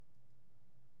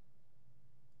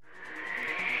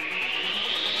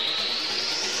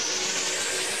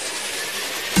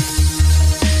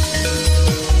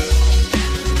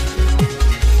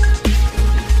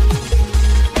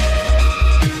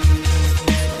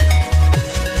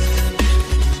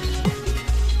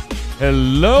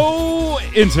Hello,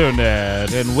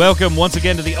 Internet, and welcome once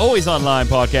again to the Always Online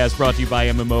podcast brought to you by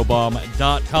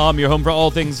MMOBomb.com, your home for all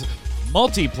things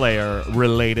multiplayer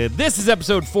related. This is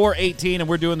episode 418, and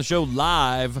we're doing the show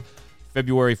live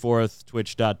February 4th,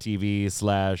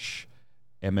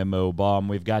 twitch.tv/MMOBomb.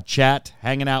 We've got chat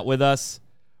hanging out with us,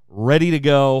 ready to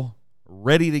go,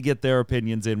 ready to get their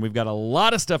opinions in. We've got a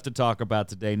lot of stuff to talk about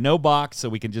today. No box, so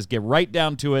we can just get right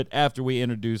down to it after we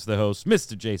introduce the host,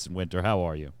 Mr. Jason Winter. How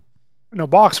are you? No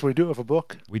box, we do have a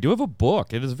book. We do have a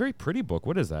book. It is a very pretty book.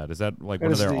 What is that? Is that like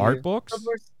one of their art books?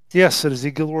 Yes, it is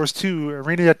the Guild Wars 2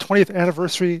 Arena 20th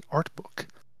Anniversary art book.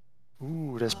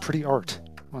 Ooh, it has pretty art.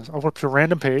 I'll put up to a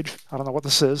random page. I don't know what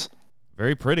this is.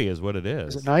 Very pretty is what it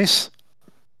is. Is it nice?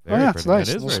 Very yeah, pretty. It's nice.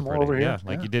 It is very pretty. Over yeah, here.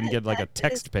 like you didn't get like a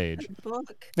text page.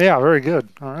 Yeah, very good.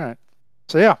 All right.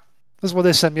 So yeah, this is what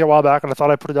they sent me a while back, and I thought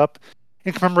I'd put it up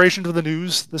in commemoration to the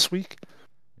news this week.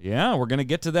 Yeah, we're going to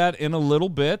get to that in a little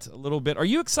bit. Are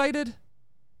you excited?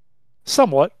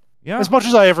 Somewhat. Yeah. As much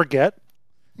as I ever get.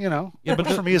 You know, yeah, but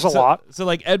for me is a lot. So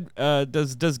like Ed,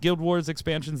 does Guild Wars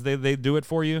expansions, they do it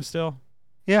for you still?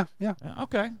 Yeah.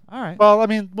 Okay, all right. Well, I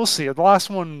mean, we'll see. The last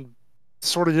one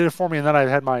sort of did it for me, and then I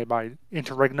had my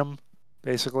interregnum,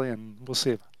 basically, and we'll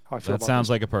see how I feel about That sounds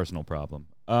this. like a personal problem.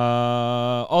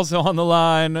 Also on the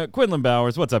line, Quinlan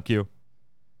Bowers. What's up, Q?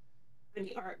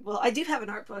 Any art? Well, I do have an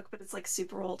art book, but it's like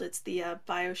super old. It's the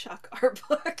BioShock art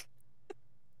book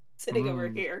sitting over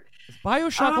here. Is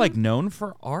BioShock like known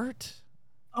for art?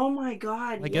 Oh my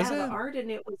god! Like, yeah, is it? The art in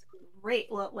it was great.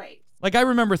 Well, wait. Like I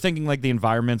remember thinking like the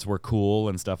environments were cool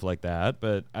and stuff like that,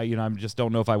 but I just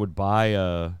don't know if I would buy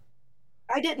a.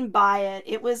 I didn't buy it.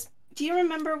 It was. Do you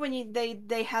remember when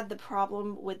they had the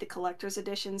problem with the collector's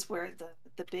editions where the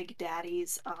big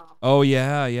daddies Oh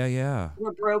yeah.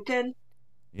 were broken?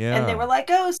 Yeah. And they were like,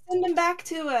 "Oh, send them back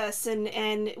to us,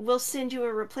 and we'll send you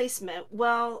a replacement."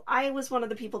 Well, I was one of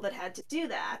the people that had to do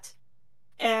that,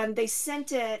 and they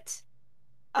sent it.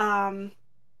 They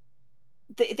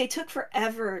took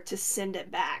forever to send it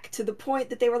back, to the point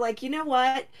that they were like, "You know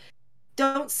what?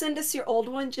 Don't send us your old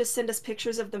one. Just send us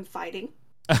pictures of them fighting."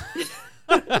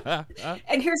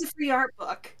 And here's a free art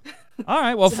book. All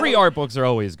right. Well, free art books are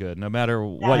always good, no matter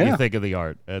what you think of the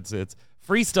art. It's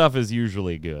free stuff is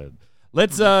usually good.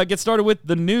 Let's get started with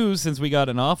the news, since we got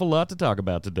an awful lot to talk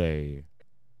about today.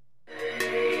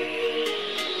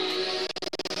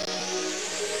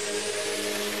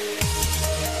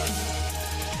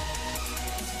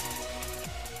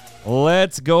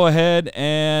 Let's go ahead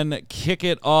and kick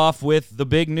it off with the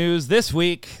big news this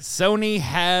week. Sony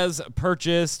has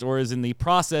purchased, or is in the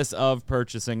process of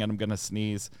purchasing, and I'm going to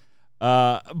sneeze,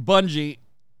 Bungie.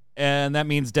 And that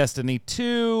means Destiny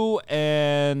 2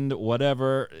 and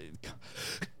whatever.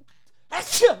 I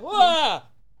was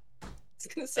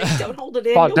gonna say, don't hold it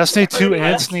in. Destiny 2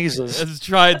 and sneezes. I've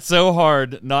tried so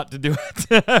hard not to do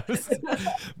it.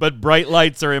 But bright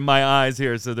lights are in my eyes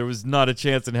here, so there was not a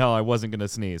chance in hell I wasn't going to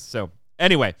sneeze. So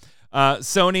anyway,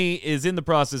 Sony is in the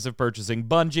process of purchasing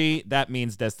Bungie. That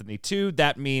means Destiny 2.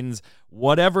 That means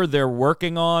whatever they're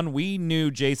working on. We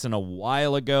knew, Jason, a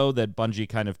while ago that Bungie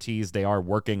kind of teased they are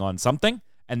working on something,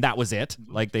 and that was it.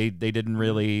 Like they didn't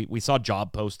really, we saw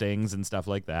job postings and stuff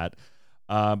like that.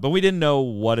 But we didn't know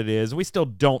what it is. We still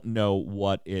don't know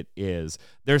what it is.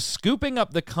 They're scooping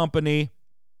up the company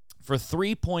for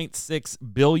 $3.6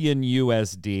 billion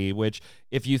USD, which,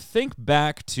 if you think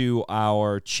back to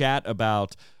our chat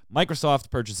about Microsoft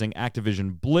purchasing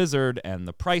Activision Blizzard and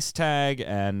the price tag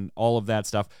and all of that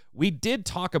stuff, we did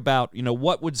talk about,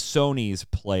 what would Sony's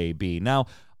play be? Now,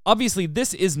 obviously,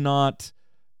 this is not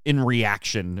in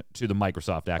reaction to the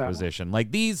Microsoft acquisition.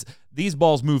 Like these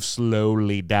balls move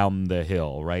slowly down the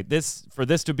hill, right? For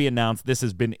this to be announced, this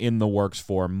has been in the works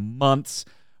for months.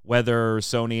 Whether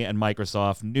Sony and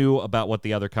Microsoft knew about what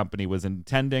the other company was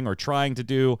intending or trying to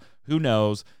do, who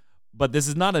knows? But this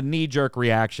is not a knee-jerk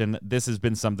reaction. This has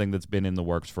been something that's been in the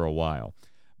works for a while.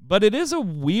 But it is a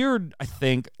weird, I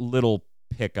think, little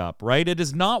pickup, right? It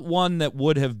is not one that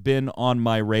would have been on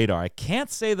my radar. I can't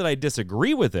say that I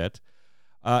disagree with it.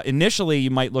 Initially,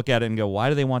 you might look at it and go, why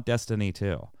do they want Destiny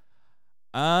 2?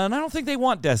 And I don't think they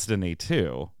want Destiny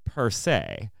 2, per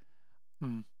se.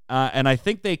 And I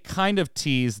think they kind of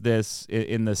teased this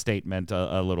in the statement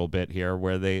a little bit here,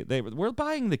 where we're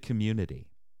buying the community.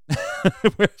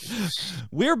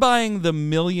 we're buying the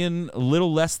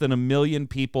little less than 1 million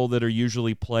people that are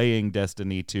usually playing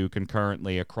Destiny 2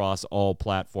 concurrently across all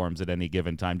platforms at any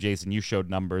given time. Jason, you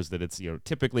showed numbers that it's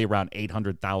typically around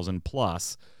 800,000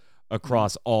 plus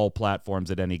across all platforms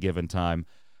at any given time.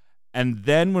 And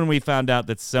then when we found out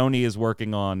that Sony is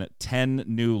working on 10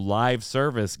 new live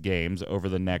service games over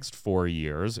the next 4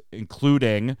 years,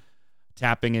 including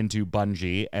tapping into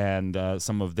Bungie and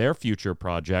some of their future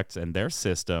projects and their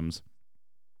systems,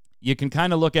 you can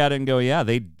kind of look at it and go, yeah,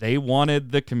 they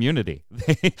wanted the community.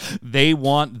 They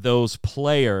want those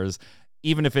players,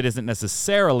 even if it isn't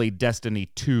necessarily Destiny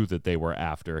 2 that they were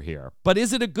after here. But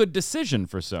is it a good decision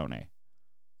for Sony?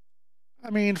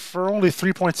 I mean, for only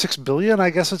 $3.6 billion,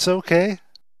 I guess it's okay.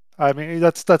 I mean,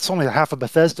 that's only half of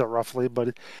Bethesda, roughly,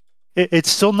 but it's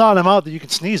still not an amount that you can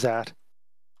sneeze at.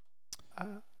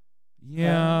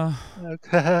 Yeah.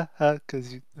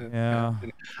 Because Yeah.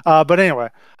 But anyway,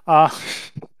 I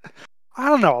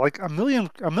don't know. Like a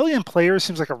million players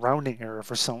seems like a rounding error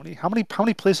for Sony. How many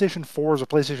PlayStation 4s or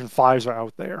PlayStation 5s are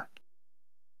out there?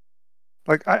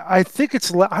 Like I think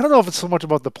it's I don't know if it's so much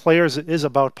about the players. It is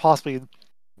about possibly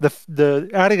the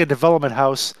adding a development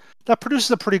house that produces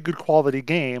a pretty good quality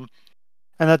game,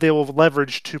 and that they will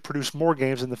leverage to produce more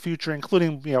games in the future,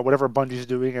 including whatever Bungie's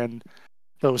doing and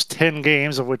those 10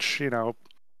 games, of which 3 of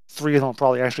them will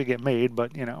probably actually get made,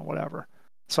 but whatever.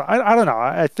 So I don't know.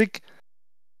 I think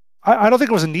I don't think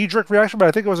it was a knee-jerk reaction, but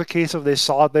I think it was a case of they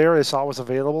saw it there, they saw it was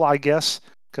available, I guess,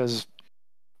 because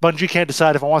Bungie can't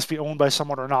decide if it wants to be owned by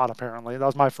someone or not. Apparently, that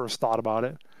was my first thought about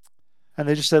it, and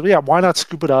they just said, yeah, why not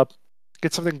scoop it up,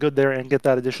 get something good there, and get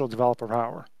that additional developer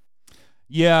power.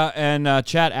 Yeah, and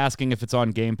chat asking if it's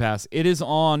on Game Pass. It is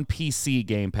on PC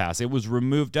Game Pass. It was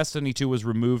removed. Destiny 2 was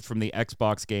removed from the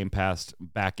Xbox Game Pass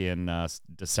back in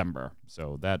December.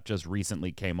 So that just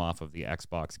recently came off of the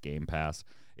Xbox Game Pass.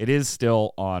 It is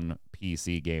still on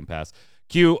PC Game Pass.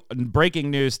 Q, breaking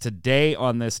news today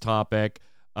on this topic.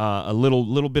 A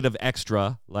little bit of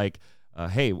extra, like,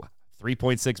 hey,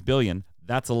 $3.6 billion.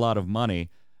 That's a lot of money.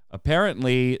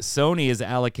 Apparently, Sony is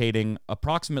allocating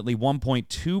approximately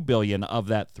 $1.2 billion of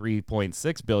that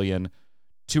 $3.6 billion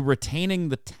to retaining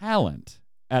the talent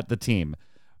at the team.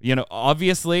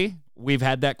 Obviously, we've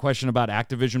had that question about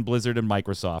Activision, Blizzard, and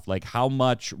Microsoft. Like, how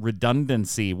much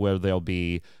redundancy will there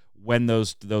be when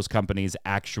those companies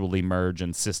actually merge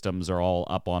and systems are all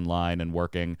up online and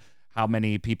working? How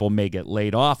many people may get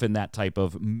laid off in that type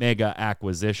of mega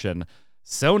acquisition?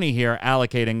 Sony here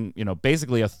allocating,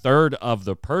 basically a third of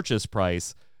the purchase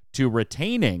price to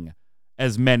retaining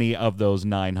as many of those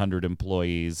 900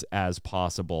 employees as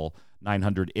possible,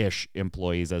 900-ish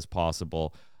employees as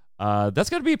possible.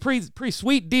 That's going to be a pretty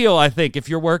sweet deal, I think, if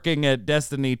you're working at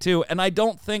Destiny 2. And I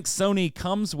don't think Sony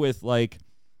comes with, like,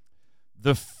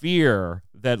 the fear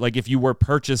that, like, if you were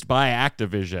purchased by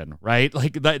Activision, right?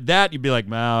 Like, that you'd be like,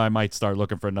 well, I might start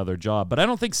looking for another job. But I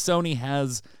don't think Sony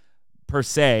has per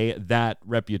se that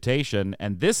reputation,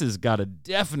 and this has got to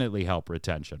definitely help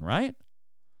retention, right?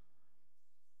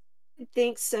 I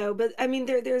think so, but I mean,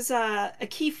 there's a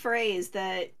key phrase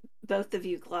that both of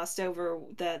you glossed over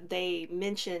that they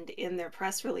mentioned in their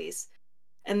press release,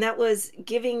 and that was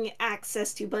giving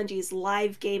access to Bungie's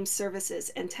live game services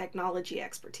and technology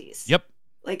expertise. Yep.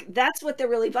 Like, that's what they're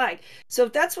really buying. So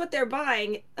if that's what they're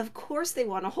buying, of course they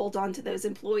want to hold on to those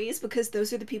employees, because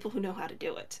those are the people who know how to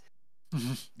do it.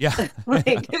 Yeah.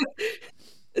 Like,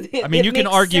 I mean, you can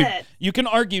argue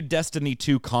sense. Destiny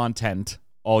 2 content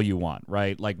all you want,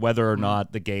 right? Like, whether or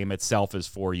not the game itself is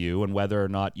for you and whether or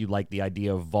not you like the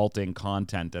idea of vaulting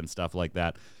content and stuff like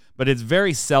that. But it's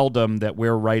very seldom that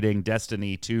we're writing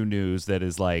Destiny 2 news that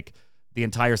is like the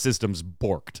entire system's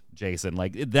borked, Jason.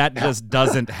 Like, that just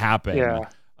doesn't happen.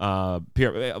 Yeah.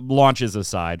 Launches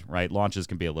aside, right? Launches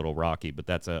can be a little rocky, but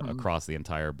that's across the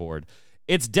entire board.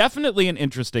 It's definitely an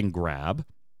interesting grab.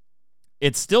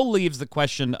 It still leaves the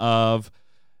question of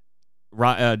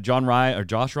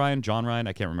Josh Ryan,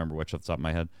 I can't remember which off the top of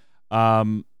my head,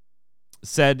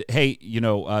 said, hey,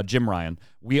 Jim Ryan,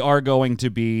 we are going to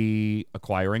be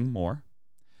acquiring more.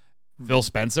 Phil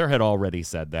Spencer had already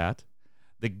said that.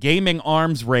 The gaming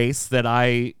arms race that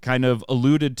I kind of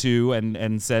alluded to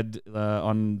and said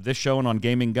on this show and on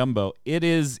Gaming Gumbo, it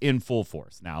is in full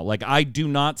force now. Like, I do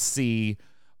not see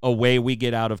a way we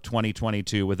get out of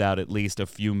 2022 without at least a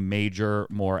few major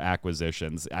more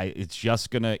acquisitions. It's just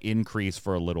going to increase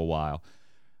for a little while.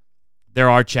 There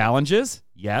are challenges,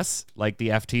 yes, like the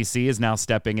FTC is now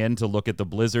stepping in to look at the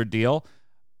Blizzard deal.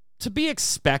 To be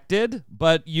expected,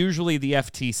 but usually the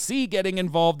FTC getting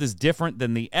involved is different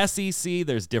than the SEC.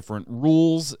 There's different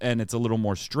rules, and it's a little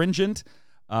more stringent.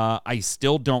 I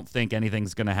still don't think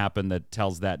anything's going to happen that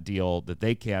tells that deal that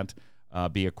they can't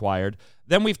be acquired.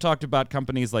 Then we've talked about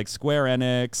companies like Square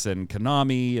Enix and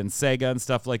Konami and Sega and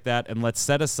stuff like that, and let's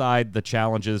set aside the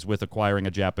challenges with acquiring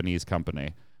a Japanese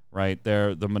company, right?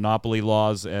 The monopoly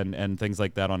laws and things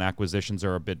like that on acquisitions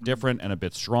are a bit different and a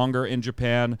bit stronger in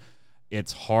Japan.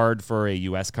 It's hard for a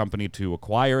U.S. company to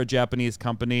acquire a Japanese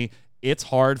company. It's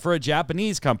hard for a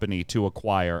Japanese company to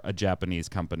acquire a Japanese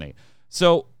company.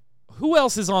 So who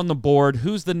else is on the board?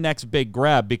 Who's the next big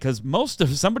grab? Because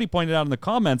somebody pointed out in the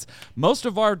comments, most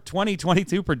of our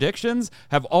 2022 predictions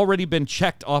have already been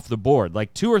checked off the board.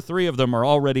 Like 2 or 3 of them are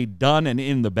already done and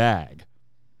in the bag.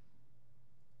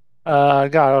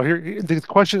 God, here the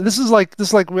question. This is like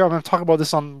we were talking about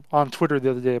this on Twitter the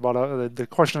other day about the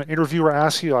question an interviewer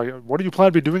asks you, like, what do you plan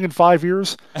to be doing in 5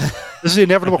 years? This is the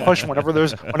inevitable question whenever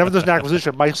there's an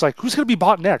acquisition. Mike's like, who's going to be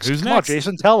bought next? Who's Come next? on,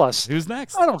 Jason, tell us. Who's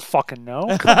next? I don't fucking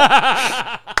know. Come on.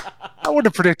 I wouldn't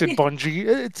have predicted Bungie.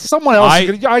 It's someone else.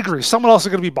 I agree. Someone else is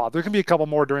going to be bought. There can be a couple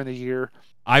more during the year.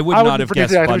 I would not have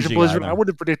guessed Bungie. Blizzard. I wouldn't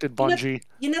have predicted Bungie.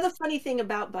 You know the funny thing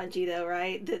about Bungie, though,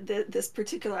 right? This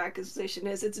particular acquisition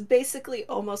is it's basically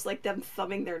almost like them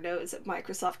thumbing their nose at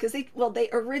Microsoft because they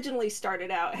originally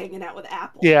started out hanging out with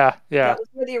Apple. Yeah. That was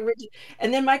where the original,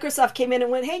 and then Microsoft came in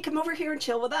and went, "Hey, come over here and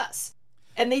chill with us,"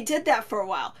 and they did that for a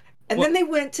while, and then they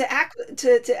went to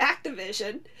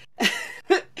Activision.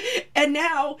 And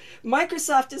now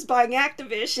Microsoft is buying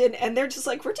Activision, and they're just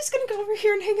like, we're just going to go over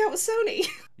here and hang out with Sony.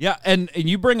 Yeah, and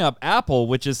you bring up Apple,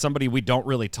 which is somebody we don't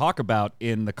really talk about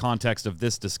in the context of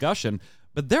this discussion,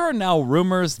 but there are now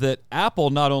rumors that Apple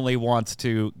not only wants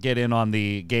to get in on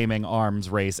the gaming arms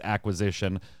race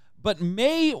acquisition, but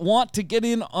may want to get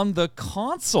in on the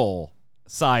console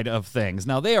side of things.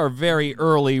 Now, they are very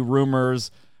early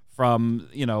rumors from,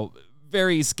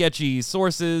 very sketchy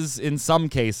sources in some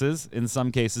cases.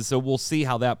 So we'll see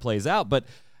how that plays out. But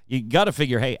you got to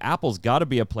figure, hey, Apple's got to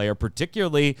be a player,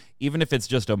 particularly even if it's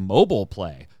just a mobile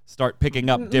play. Start picking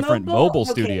up different mobile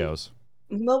studios.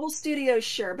 Mobile studios,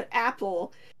 sure, but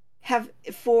Apple have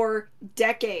for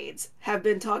decades have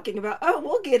been talking about,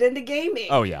 we'll get into gaming.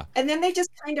 Oh yeah, and then they just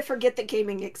kind of forget that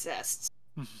gaming exists.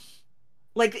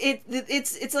 Like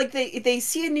it's like they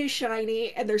see a new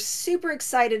shiny and they're super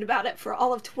excited about it for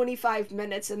all of 25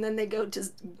 minutes, and then they go to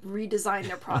redesign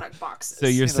their product boxes. So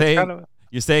you're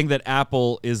saying that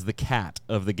Apple is the cat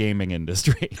of the gaming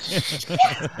industry.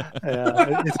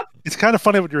 Yeah, it's kind of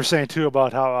funny what you're saying too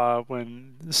about how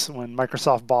when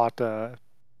Microsoft bought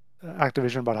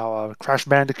Activision, about how Crash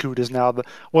Bandicoot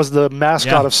was the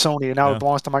mascot of Sony, and now it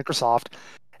belongs to Microsoft.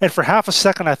 And for half a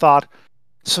second, I thought,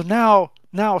 so now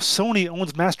Sony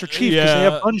owns Master Chief because they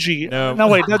have Bungie. No,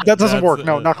 wait, that doesn't work.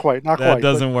 No, not quite. That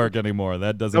doesn't work anymore.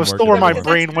 That doesn't work. That was still where my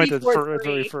brain went at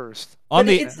very first.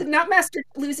 It's not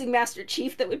losing Master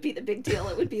Chief that would be the big deal.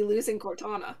 It would be losing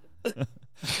Cortana.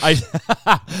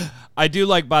 I do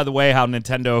like, by the way, how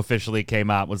Nintendo officially came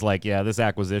out, was like, yeah, this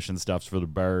acquisition stuff's for the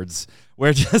birds.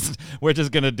 We're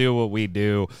just gonna do what we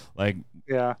do. Like,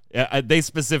 yeah, they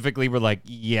specifically were like,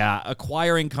 yeah,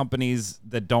 acquiring companies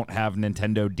that don't have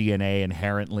Nintendo DNA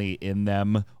inherently in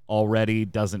them already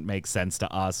doesn't make sense to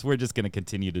us. We're just going to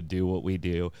continue to do what we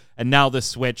do. And now the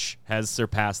Switch has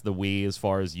surpassed the Wii as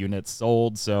far as units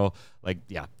sold. So, like,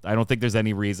 yeah, I don't think there's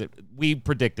any reason. We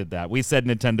predicted that. We said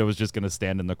Nintendo was just going to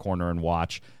stand in the corner and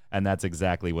watch, and that's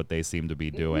exactly what they seem to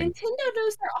be doing. Nintendo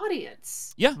knows their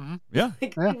audience. Yeah, yeah.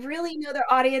 They really know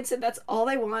their audience, and that's all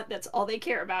they want. That's all they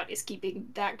care about, is keeping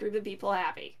that group of people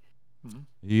happy.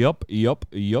 Yup.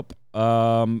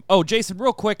 Jason,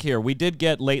 real quick here. We did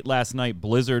get late last night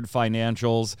Blizzard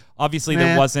financials. Obviously,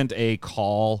 there wasn't a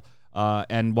call.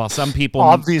 And while some people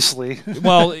obviously,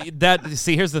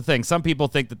 here's the thing. Some people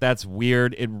think that that's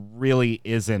weird. It really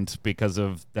isn't, because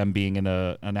of them being in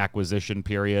an acquisition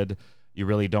period. You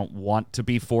really don't want to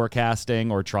be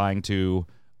forecasting or trying to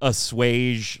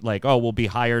assuage, like, we'll be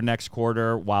higher next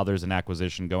quarter while there's an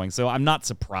acquisition going. So I'm not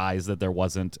surprised that there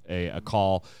wasn't a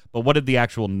call. But what did the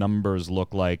actual numbers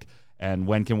look like, and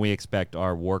when can we expect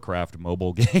our Warcraft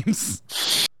mobile games?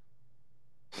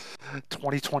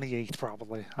 2028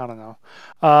 probably. I don't know.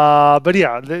 But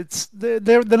yeah,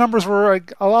 the numbers were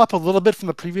up a little bit from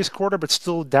the previous quarter, but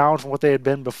still down from what they had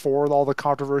been before all the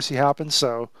controversy happened.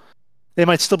 So they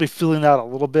might still be feeling that a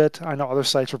little bit. I know other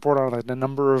sites report on the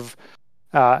number of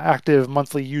active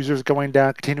monthly users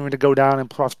continuing to go down in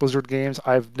Plus Blizzard games.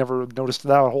 I've never noticed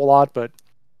that a whole lot, but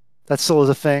that still is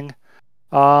a thing.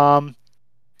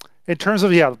 In terms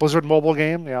of the Blizzard mobile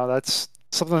game, that's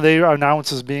something they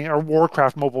announce as being, or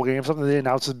Warcraft mobile game, something they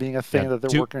announce as being a thing that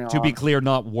they're working on. To be clear,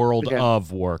 not World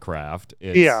of Warcraft.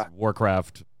 It's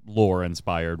Warcraft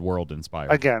lore-inspired,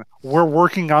 world-inspired. Again, we're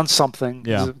working on something.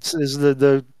 Yeah. Is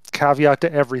the caveat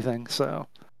to everything. So,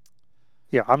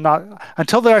 yeah, I'm not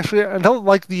until like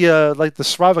the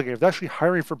survival game, they're actually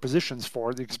hiring for positions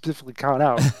for they specifically point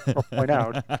out.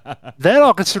 Then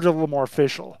I'll consider it a little more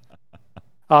official.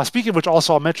 Speaking of which,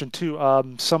 also I'll mention too, I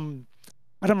don't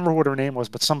remember what her name was,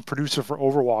 but some producer for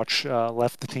Overwatch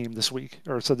left the team this week,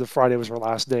 or said that Friday was her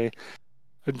last day.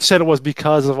 and said it was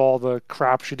because of all the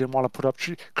crap she didn't want to put up.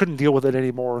 She couldn't deal with it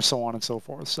anymore, so on and so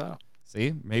forth. So,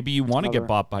 See, maybe you want to get Another-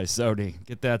 bought by Sony.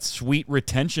 Get that sweet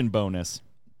retention bonus.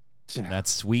 yeah. That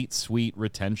sweet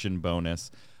retention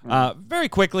bonus. Mm. Very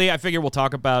quickly, I figure we'll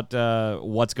talk about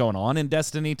what's going on in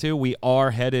Destiny 2. We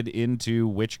are headed into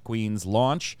Witch Queen's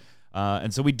launch.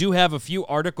 And so we do have a few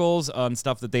articles on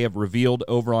stuff that they have revealed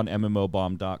over on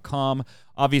mmobomb.com.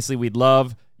 Obviously, we'd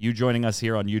love you joining us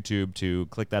here on YouTube to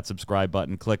click that subscribe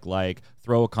button, click like,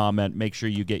 throw a comment, make sure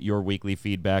you get your weekly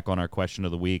feedback on our question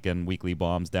of the week and weekly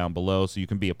bombs down below so you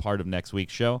can be a part of next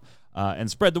week's show.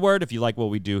 And spread the word if you like what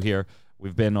we do here.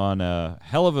 We've been on a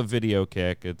hell of a video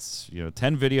kick. It's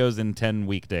 10 videos in 10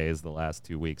 weekdays the last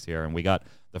 2 weeks here, and we got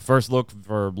the first look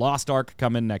for Lost Ark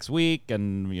coming next week,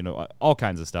 and all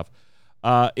kinds of stuff.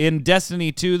 In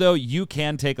Destiny 2, though, you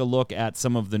can take a look at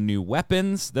some of the new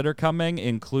weapons that are coming,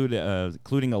 including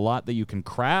a lot that you can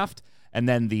craft, and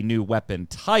then the new weapon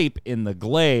type in the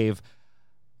glaive.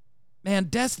 Man,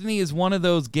 Destiny is one of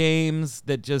those games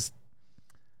that just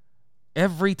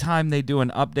every time they do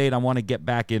an update, I want to get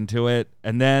back into it.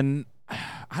 And then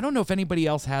I don't know if anybody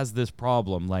else has this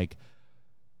problem. Like,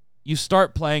 you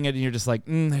start playing it and you're just like,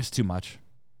 there's too much.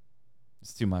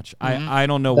 It's too much. Mhm. I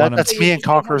don't know what That's me and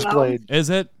Conqueror's Blade. Is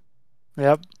it?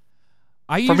 Yep.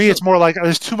 For me, it's more like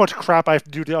there's too much crap I have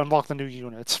to do to unlock the new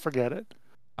units. Forget it.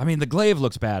 I mean, the glaive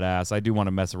looks badass. I do want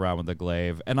to mess around with the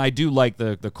glaive. And I do like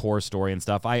the core story and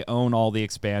stuff. I own all the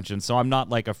expansions, so I'm not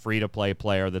like a free-to-play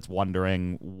player that's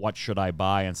wondering what should I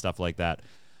buy and stuff like that.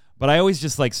 But I always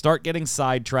just start getting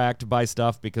sidetracked by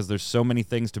stuff because there's so many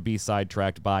things to be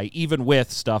sidetracked by, even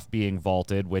with stuff being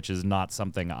vaulted, which is not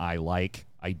something I like.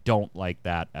 I don't like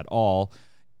that at all.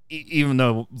 Even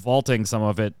though vaulting some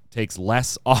of it takes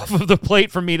less off of the plate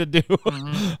for me to do.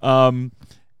 Mm-hmm.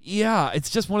 Yeah,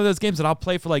 it's just one of those games that I'll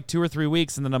play for 2 or 3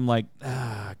 weeks, and then I'm like,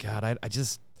 God,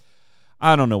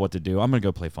 I don't know what to do. I'm going to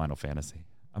go play Final Fantasy.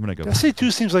 I'm going to go. Destiny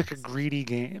 2 seems like a greedy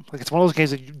game. Like it's one of those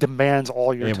games that demands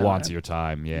all your time. It wants your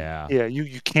time, yeah. Yeah,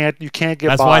 you can't get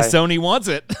That's by. why Sony wants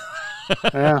it.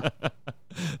 Yeah.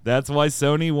 That's why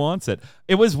Sony wants it.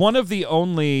 It was one of the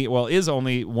only, is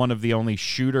only one of the only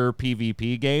shooter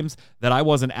PvP games that I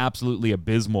wasn't absolutely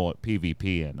abysmal at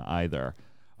PvP in either.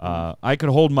 I could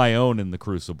hold my own in the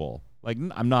Crucible.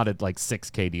 I'm not at 6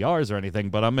 KDRs or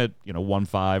anything, but I'm at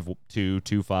 1.5,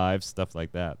 2.5, stuff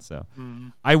like that. So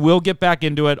I will get back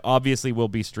into it. Obviously, we'll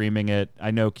be streaming it. I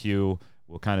know Q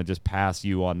will kind of just pass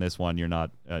you on this one. You're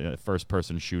not a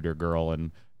first-person shooter girl,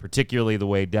 and particularly the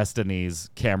way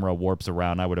Destiny's camera warps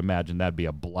around, I would imagine that'd be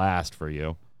a blast for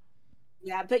you.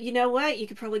 Yeah, but you know what? You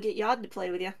could probably get Yod to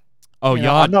play with you. Oh, Yeah,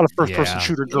 Yod. I'm not a first-person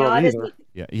shooter girl Yod is, either.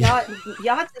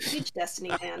 Yod's a huge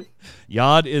Destiny fan.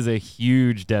 Yod is a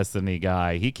huge Destiny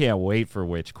guy. He can't wait for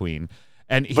Witch Queen.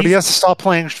 But he has to stop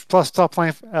playing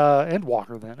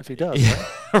Endwalker then if he does.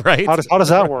 Right? Right? How does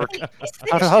that work?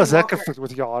 How does that Endwalker. conflict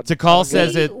with Yod? Tikal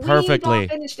says it perfectly. We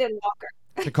finished Endwalker.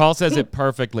 Tikal says it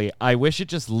perfectly. I wish it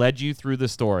just led you through the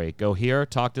story. Go here,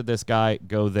 talk to this guy,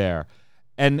 go there.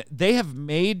 And they have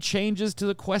made changes to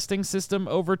the questing system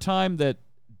over time that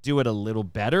do it a little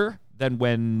better than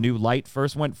when New Light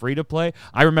first went free to play.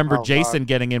 I remember Jason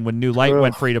getting in when New Light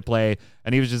went free to play,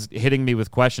 and he was just hitting me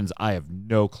with questions. I have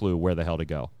no clue where the hell to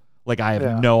go. I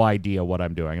have no idea what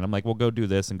I'm doing. And I'm like, well, go do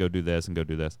this and go do this and go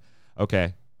do this.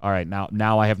 Okay. All right.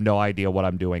 Now I have no idea what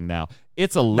I'm doing now.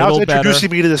 It's a little better. Now it's introducing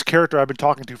better. me to this character I've been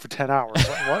talking to for 10 hours.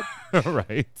 What?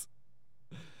 Right.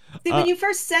 See, when you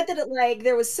first said that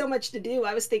there was so much to do,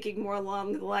 I was thinking more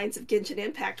along the lines of Genshin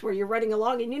Impact, where you're running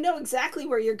along and you know exactly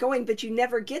where you're going, but you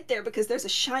never get there because there's a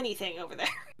shiny thing over there.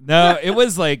 No, it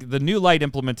was the New Light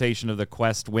implementation of the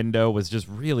quest window was just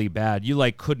really bad. You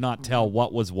could not tell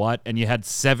what was what, and you had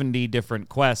 70 different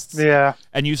quests. Yeah.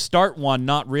 And you start one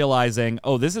not realizing,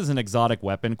 oh, this is an exotic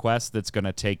weapon quest that's going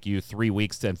to take you 3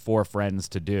 weeks and 4 friends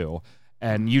to do.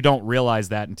 And you don't realize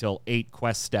that until 8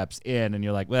 quest steps in, and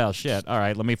you're like, well, shit, all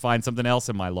right, let me find something else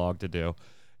in my log to do.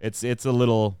 It's a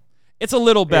little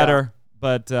better,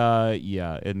 but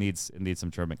it needs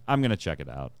some trimming. I'm gonna check it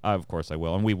out. Of course I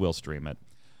will, and we will stream it.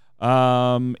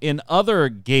 In other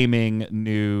gaming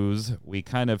news, we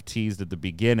kind of teased at the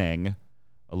beginning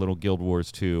a little Guild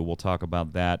Wars 2. We'll talk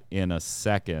about that in a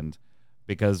second,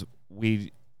 because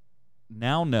we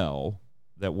now know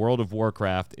that World of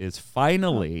Warcraft is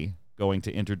finally going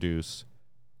to introduce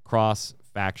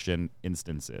cross-faction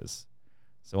instances.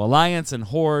 So Alliance and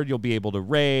Horde, you'll be able to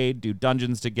raid, do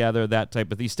dungeons together, that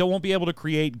type of thing. You still won't be able to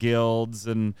create guilds,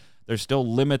 and there's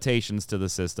still limitations to the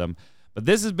system. But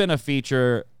this has been a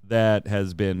feature that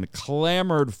has been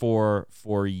clamored for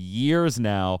years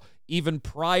now, even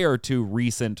prior to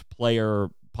recent player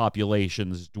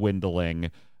populations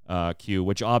dwindling queue,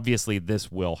 which obviously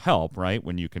this will help, right?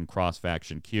 When you can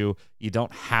cross-faction queue. You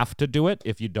don't have to do it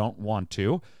if you don't want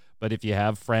to, but if you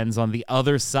have friends on the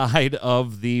other side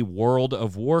of the World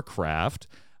of Warcraft,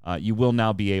 you will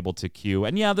now be able to queue.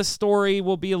 And yeah, the story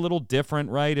will be a little different,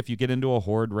 right? If you get into a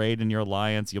Horde raid in your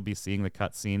alliance, you'll be seeing the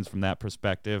cutscenes from that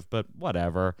perspective, but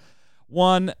whatever.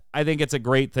 One, I think it's a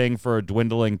great thing for a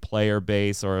dwindling player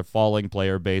base or a falling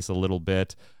player base a little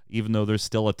bit, even though there's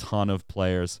still a ton of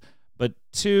players. But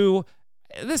two,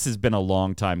 this has been a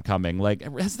long time coming. Like,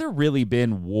 has there really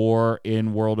been war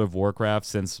in World of Warcraft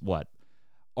since what?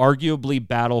 Arguably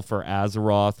Battle for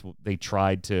Azeroth. They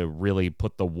tried to really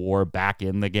put the war back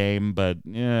in the game, but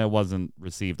it wasn't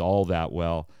received all that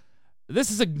well.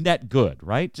 This is a net good,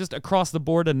 right? Just across the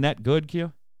board, a net good,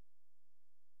 Q?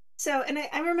 So, and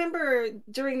I remember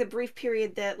during the brief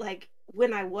period that, like,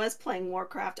 when I was playing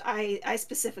Warcraft, I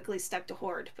specifically stuck to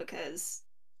Horde because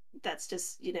that's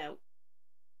just,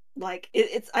 like,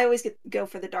 it's I always go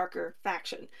for the darker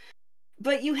faction.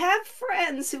 But you have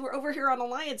friends who are over here on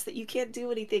Alliance that you can't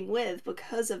do anything with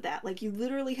because of that. Like, you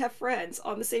literally have friends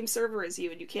on the same server as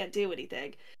you and you can't do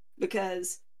anything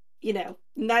because,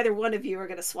 neither one of you are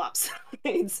going to swap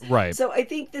sides. Right. So I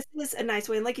think this is a nice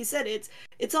way. And like you said,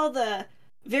 it's all the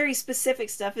very specific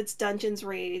stuff. It's dungeons,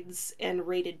 raids, and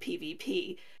rated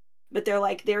PvP. But there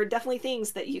are definitely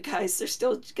things that you guys are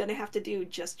still going to have to do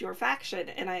just your faction.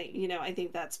 And I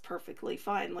think that's perfectly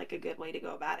fine, like a good way to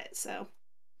go about it. So.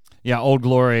 Yeah, Old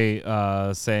Glory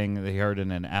saying they heard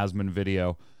in an Asmon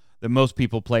video that most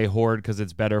people play Horde because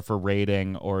it's better for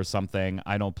raiding or something.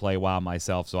 I don't play WoW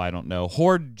myself, so I don't know.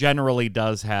 Horde generally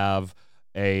does have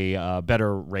a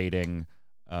better raiding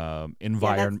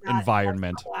environment. That's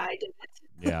not why I did it.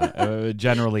 Yeah, it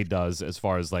generally does as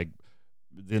far as like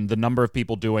the number of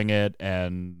people doing it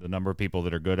and the number of people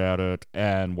that are good at it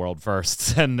and world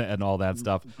firsts and all that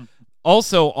stuff.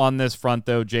 Also on this front,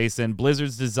 though, Jason,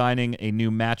 Blizzard's designing a new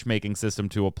matchmaking system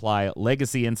to apply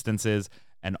legacy instances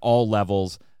and all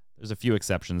levels. There's a few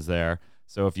exceptions there.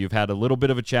 So if you've had a little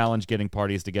bit of a challenge getting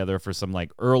parties together for some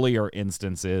like earlier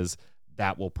instances,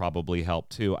 that will probably help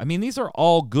too. I mean, these are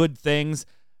all good things.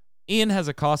 Ian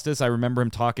Hazzikostas, I remember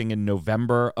him talking in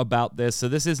November about this. So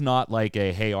this is not like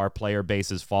a, hey, our player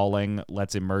base is falling,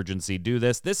 let's emergency do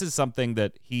this. This is something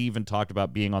that he even talked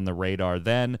about being on the radar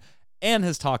then and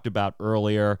has talked about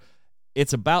earlier.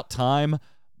 It's about time,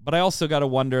 but I also got to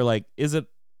wonder, like, is it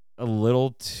a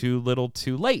little too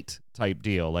late type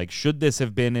deal? Like, should this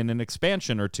have been in an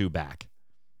expansion or two back?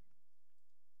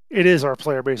 It is our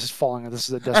player base is falling, and this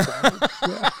is a desperate move.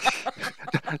 Yeah.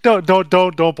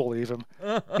 Don't believe him.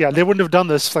 Yeah, they wouldn't have done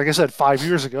this, like I said, 5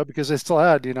 years ago because they still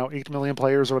had 8 million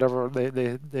players or whatever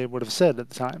they would have said at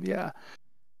the time. Yeah,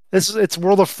 it's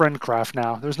World of Friendcraft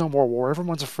now. There's no more war.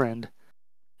 Everyone's a friend.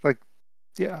 Like,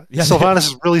 yeah. Sylvanas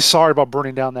is really sorry about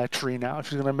burning down that tree now.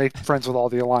 She's gonna make friends with all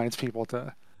the Alliance people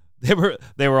to.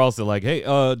 They were also like, hey,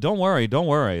 don't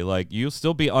worry. Like, you'll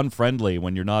still be unfriendly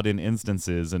when you're not in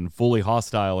instances and fully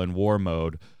hostile in war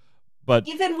mode. But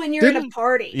even when you're in a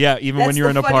party. Yeah, even when you're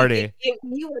in a party.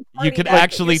 You can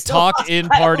actually talk hostile in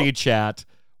party chat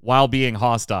while being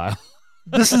hostile.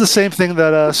 This is the same thing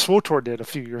that SWTOR did a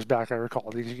few years back, I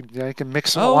recall. You can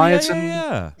mix Alliance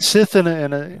and Sith and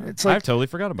it's like, I totally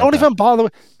forgot about don't that. even bother.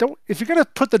 If you're going to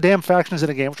put the damn factions in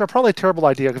a game, which are probably a terrible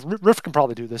idea, because Rift can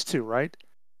probably do this too, right?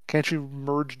 Can't you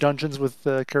merge dungeons with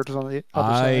characters on the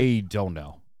other side? I don't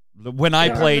know. When I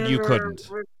played, you couldn't.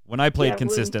 When I played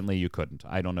consistently, you couldn't.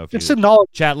 I don't know if you...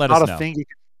 Chat, let us know.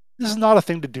 This is not a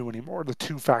thing to do anymore, the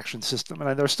two-faction system.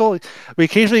 And there's still... We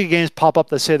occasionally get games pop up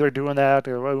that say they're doing that,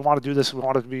 or we want to do this, we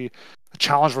want it to be a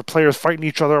challenge for players fighting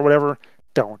each other or whatever.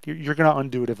 Don't. You're going to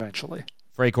undo it eventually.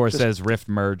 Freycore says Rift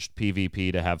merged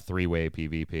PvP to have three-way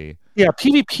PvP. Yeah,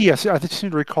 PvP, I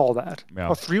seem to recall that. Yeah.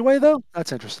 Oh, three-way, though?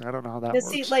 That's interesting. I don't know how that works.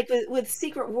 See, like with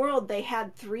Secret World, they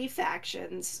had 3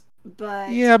 factions, but...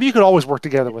 Yeah, but you could always work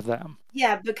together with them.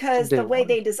 Yeah, because the way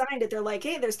they designed it, they're like,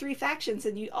 hey, there's 3 factions,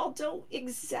 and you all don't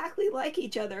exactly like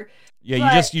each other.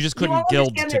 Yeah, you just couldn't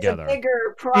guild together. There's a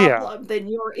bigger problem than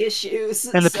your issues.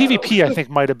 And the PvP, I think,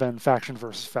 might have been faction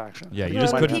versus faction. Yeah, you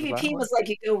just couldn't. PvP was like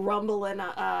you go rumble in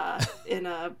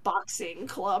a boxing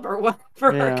club or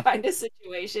whatever kind of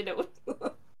situation. It was.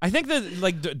 I think that,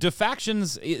 like,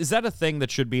 defactions, is that a thing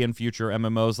that should be in future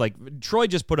MMOs? Like, Troy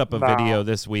just put up a video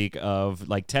this week of,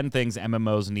 like, 10 things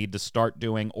MMOs need to start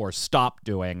doing or stop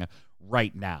doing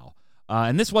right now.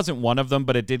 And this wasn't one of them,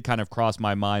 but it did kind of cross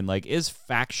my mind. Like, is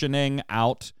factioning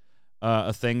out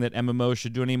a thing that MMOs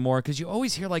should do anymore? Because you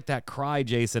always hear, like, that cry,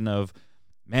 Jason, of,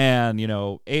 man,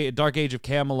 Dark Age of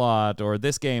Camelot or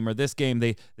this game,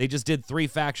 they just did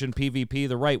 3-faction PvP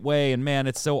the right way, and man,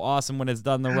 it's so awesome when it's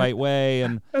done the right way.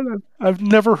 And I've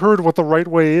never heard what the right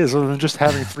way is other than just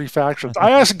having 3 factions.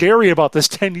 I asked Gary about this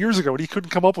 10 years ago, and he couldn't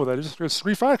come up with it. There's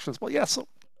 3 factions. Well, yeah, so...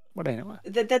 But anyway.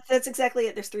 That's exactly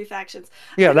it. There's 3 factions.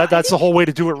 Yeah, that's the whole way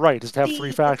to do it right, is to have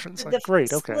 3 factions. The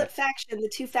great, okay. split faction, the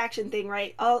 2-faction thing,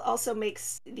 right, also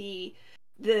makes the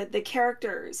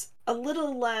characters a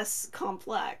little less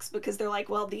complex, because they're like,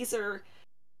 well, these are,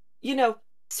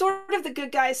 sort of the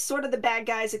good guys, sort of the bad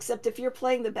guys, except if you're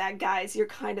playing the bad guys, you're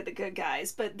kind of the good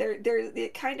guys. But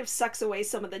it kind of sucks away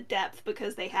some of the depth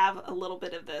because they have a little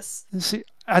bit of this. See,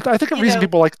 I think the reason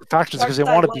people like the factions is because they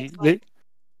want to be...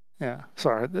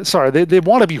 They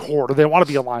want to be Horde, or they want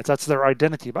to be Alliance. That's their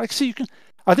identity. But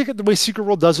I think the way Secret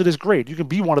World does it is great. You can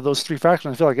be one of those 3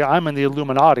 factions. I feel like I'm in the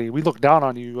Illuminati. We look down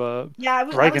on you, I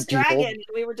was people. Dragon, and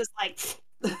we were just like...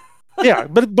 Yeah,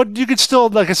 but you can still,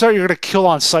 like, it's not you're going to kill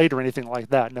on sight or anything like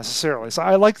that necessarily. So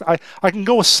I can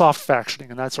go with soft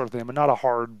factioning and that sort of thing, but not a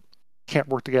hard can't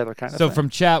work together kind of thing. So from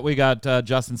chat, we got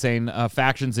Justin saying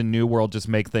factions in New World just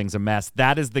make things a mess.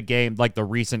 That is the game, like the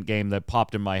recent game that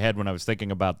popped in my head when I was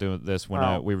thinking about doing this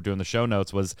when we were doing the show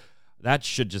notes, was that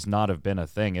should just not have been a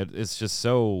thing. It's just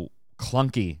so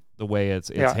clunky the way it's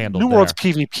handled. New World's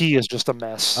PvP is just a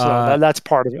mess. So that's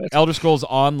part of it. Elder Scrolls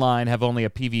Online have only a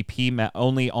PvP map,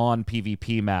 only on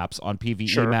PvP maps. On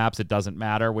PvE maps, it doesn't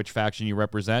matter which faction you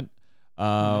represent.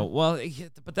 Well,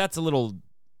 but that's a little.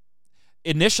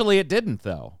 Initially, it didn't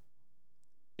though.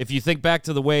 If you think back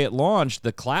to the way it launched,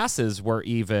 the classes were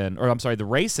even, or I'm sorry, the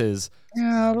races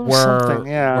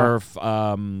were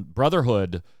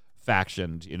Brotherhood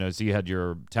factioned. So you had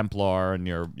your Templar and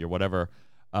your whatever.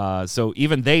 So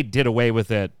even they did away with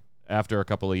it after a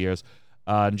couple of years.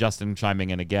 And Justin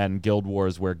chiming in again, Guild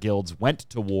Wars where guilds went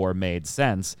to war made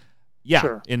sense.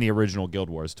 Yeah, in the original Guild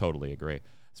Wars, totally agree.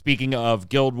 Speaking of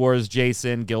Guild Wars,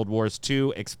 Jason, Guild Wars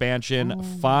 2 expansion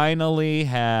finally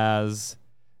has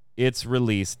its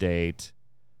release date,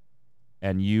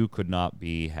 and you could not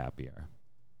be happier.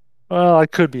 Well, I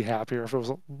could be happier if it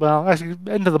was. Well, actually,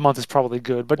 end of the month is probably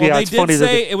good. But it's funny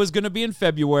that it was going to be in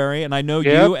February, and I know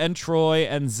you and Troy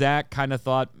and Zach kind of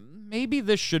thought maybe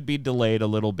this should be delayed a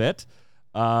little bit.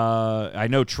 I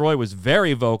know Troy was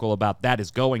very vocal about that is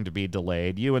going to be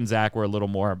delayed. You and Zach were a little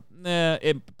more,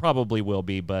 it probably will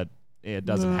be, but it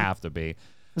doesn't have to be.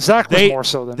 Zach was more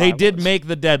so than they did make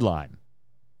the deadline.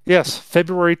 Yes,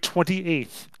 February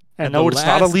 28th. And no, it's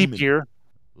not a leap year.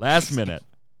 Last minute.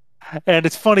 And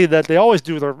it's funny that they always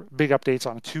do their big updates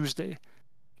on a Tuesday,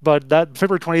 but that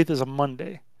February 28th is a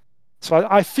Monday. So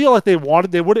I feel like they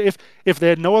would if they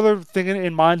had no other thing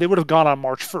in mind, they would have gone on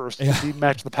March 1st to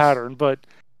match the pattern. But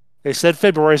they said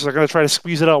February, so they're going to try to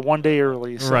squeeze it out one day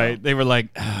early. So. Right. They were like,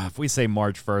 if we say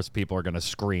March 1st, people are going to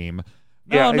scream.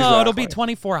 No, it'll be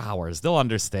 24 hours. They'll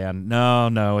understand.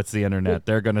 No, it's the internet.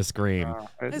 They're going to scream.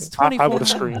 It's 24 I would have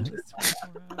screamed.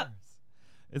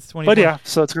 It's 24. But yeah,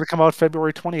 so it's going to come out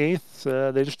February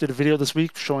 28th. They just did a video this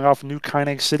week showing off New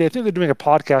Kynex City. I think they're doing a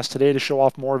podcast today to show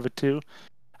off more of it too.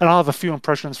 And I'll have a few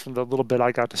impressions from the little bit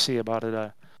I got to see about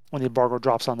it when the embargo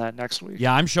drops on that next week.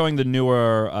 Yeah, I'm showing the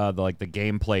newer, the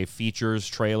gameplay features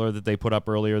trailer that they put up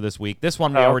earlier this week. This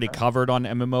one we already covered on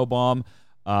MMO Bomb.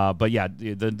 But yeah,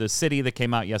 the city that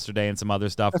came out yesterday and some other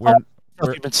stuff.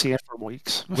 We've been seeing it for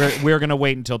weeks. we're going to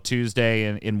wait until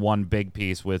Tuesday in one big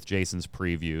piece with Jason's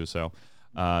preview. So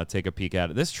take a peek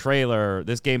at it. This trailer,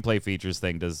 this gameplay features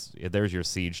thing there's your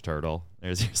siege turtle.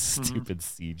 There's your stupid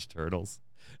siege turtles.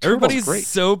 Everybody's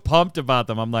so pumped about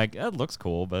them. I'm like, it looks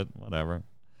cool, but whatever.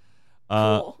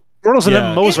 Cool. Turtles and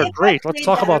MMOs are great. Let's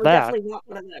talk about that. I would definitely want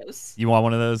one of those. You want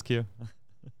one of those, Q?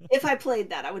 If I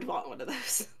played that, I would want one of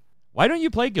those. Why don't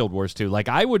you play Guild Wars 2?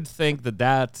 I would think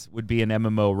that would be an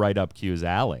MMO right up Q's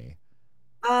alley.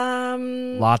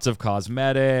 Lots of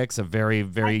cosmetics, a very,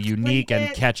 very unique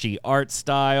and catchy art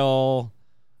style.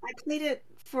 I played it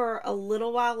for a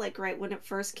little while, right when it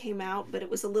first came out, but it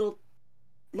was a little,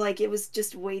 it was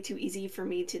just way too easy for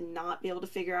me to not be able to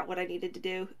figure out what I needed to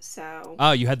do, so...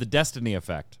 Oh, you had the Destiny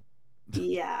effect.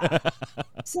 Yeah.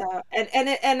 So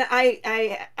and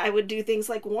I would do things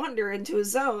like wander into a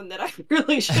zone that I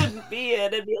really shouldn't be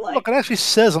in and be like, look, it actually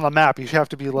says on the map you have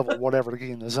to be level whatever to get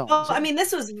in the zone. Well, so. I mean,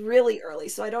 this was really early,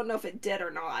 so I don't know if it did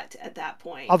or not at that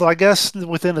point. Although I guess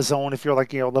within a zone, if you're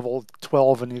level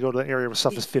 12 and you go to the area where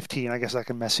stuff is 15, I guess that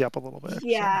can mess you up a little bit.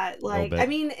 Yeah, so. I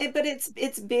mean, but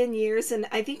it's been years, and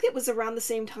I think it was around the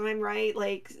same time, right?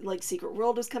 Like Secret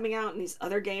World was coming out and these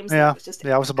other games that I was just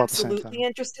I was about the same time. Absolutely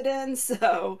interested in.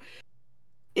 So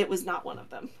it was not one of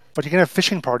them. But you can have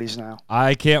fishing parties now.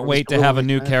 I can't Or wait just to have a overweight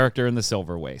new men. character in the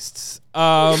Silver Wastes. Picked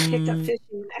up fishing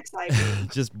in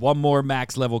XIV. Just one more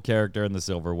max level character in the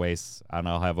Silver Wastes, and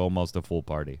I'll have almost a full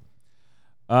party.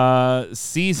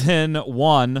 Season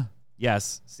 1,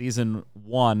 yes, Season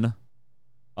 1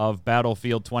 of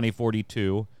Battlefield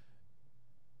 2042.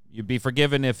 You'd be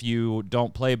forgiven if you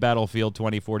don't play Battlefield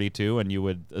 2042, and you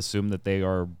would assume that they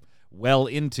are well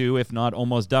into, if not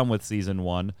almost done with Season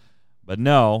 1. But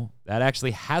no, that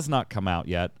actually has not come out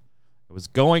yet. It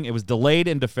was delayed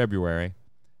into February,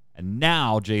 and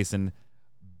now, Jason,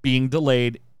 being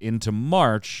delayed into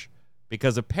March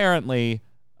because apparently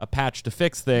a patch to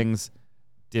fix things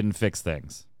didn't fix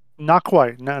things. Not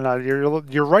quite. No.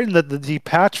 You're right in that the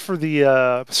patch for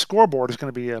the scoreboard is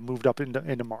going to be moved up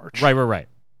into March. Right.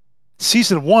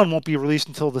 Season 1 won't be released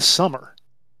until the summer.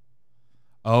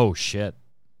 Oh, shit.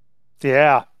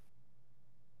 Yeah. Wow.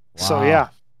 So, yeah.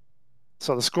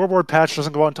 So the scoreboard patch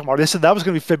doesn't go out until March. They said that was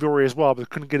going to be February as well, but it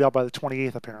couldn't get out by the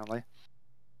 28th, apparently.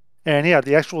 And, yeah,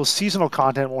 the actual seasonal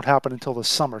content won't happen until the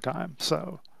summertime.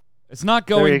 So It's not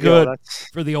there going you good go.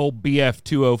 for the old BF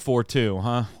 2042,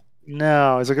 huh?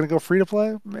 No. Is it going to go free to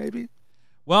play? Maybe.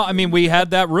 Well, I mean, we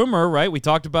had that rumor, right? We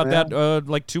talked about Yeah. that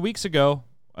like 2 weeks ago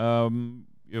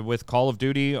with Call of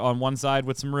Duty on one side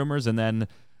with some rumors, and then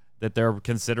that they're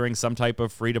considering some type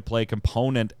of free-to-play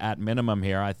component at minimum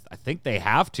here. I think they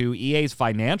have to. EA's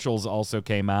financials also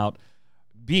came out,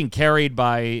 being carried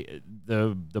by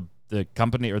the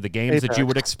company or the games that you Apex.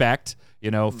 would expect. You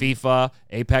know, FIFA,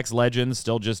 Apex Legends,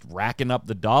 still just racking up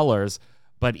the dollars.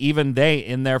 But even they,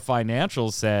 in their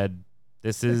financials, said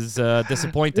this is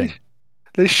disappointing.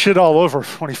 They shit all over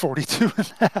 2042 in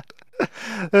that.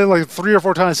 They like 3 or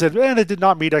 4 times said, and it did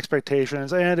not meet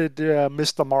expectations, and it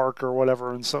missed the mark or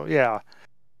whatever. And so, yeah,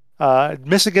 it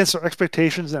missed against their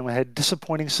expectations and had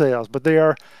disappointing sales. But they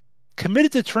are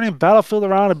committed to turning Battlefield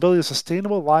around and building a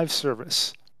sustainable live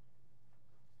service.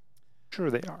 Sure,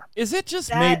 they are. Is it just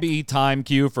That- maybe time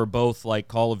Q for both like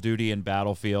Call of Duty and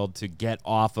Battlefield to get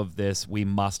off of this we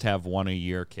must have one a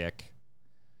year kick?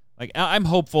 Like, I'm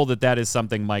hopeful that is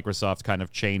something Microsoft kind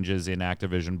of changes in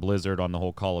Activision Blizzard on the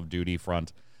whole Call of Duty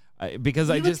front. Because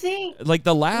You I would just think like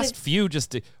the last with- few,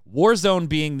 just Warzone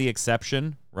being the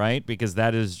exception, right? Because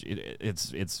that is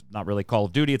it's not really Call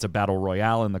of Duty; it's a battle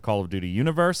royale in the Call of Duty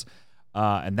universe,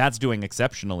 and that's doing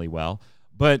exceptionally well.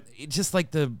 But it just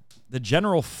like the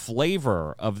general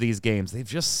flavor of these games, they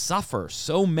just suffer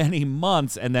so many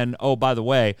months, and then oh, by the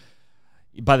way,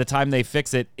 by the time they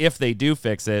fix it, if they do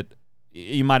fix it,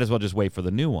 you might as well just wait for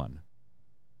the new one.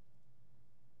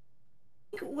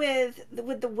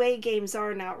 with the way games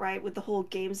are now, right, with the whole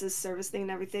games as service thing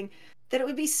and everything, that it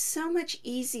would be so much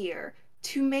easier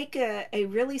to make a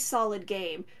really solid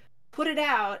game, put it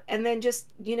out, and then just,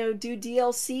 do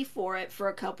DLC for it for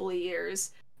a couple of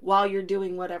years while you're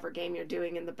doing whatever game you're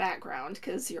doing in the background,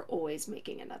 because you're always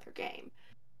making another game.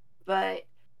 But,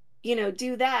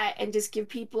 do that and just give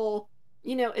people,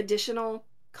 additional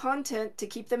content to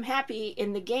keep them happy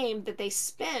in the game that they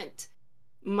spent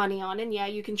money on. And yeah,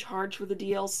 you can charge for the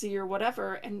DLC or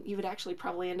whatever, and you would actually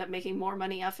probably end up making more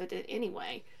money off it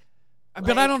anyway.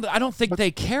 But I don't think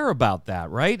they care about that,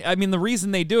 right? I mean, the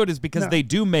reason they do it is because they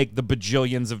do make the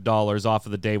bajillions of dollars off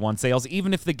of the day one sales,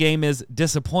 even if the game is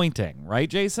disappointing, right,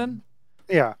 Jason?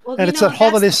 Yeah, Well, and it's that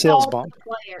holiday that's the sales fault of bump. the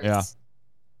players. Yeah.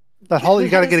 That holiday,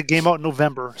 you got to get a game out in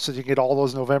November so you get all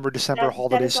those November, December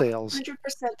holiday that is sales. 100%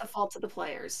 the fault of the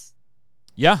players.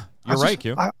 Yeah, you're I right, just-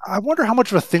 Q. I wonder how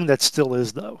much of a thing that still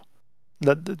is, though.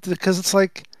 Because it's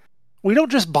like, we don't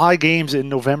just buy games in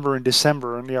November and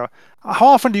December. And, how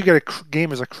often do you get a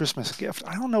game as a Christmas gift?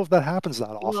 I don't know if that happens that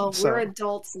often. Well, so we're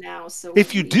adults now, so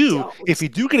if you we do, don't. if you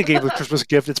do get a game as a Christmas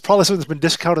gift, it's probably something that's been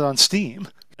discounted on Steam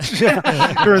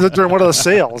during one of the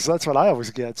sales. That's what I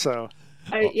always get. So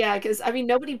Yeah, because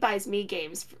nobody buys me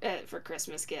games for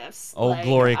Christmas gifts. Old Like,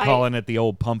 Glory calling it the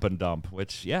old pump and dump,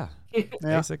 which, Yeah.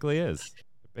 basically is.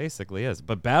 It basically is.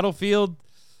 But Battlefield,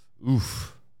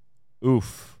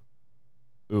 oof.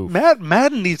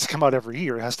 Madden needs to come out every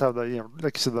year. It has to have the,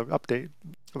 like you said, the update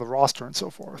for the roster and so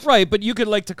forth. Right, but you could,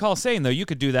 like to call saying, though, you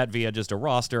could do that via just a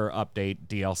roster update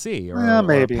DLC or, Yeah, or a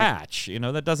maybe. patch.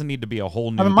 That doesn't need to be a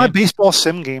whole new I mean, my game. baseball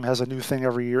sim game has a new thing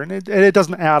every year, and it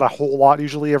doesn't add a whole lot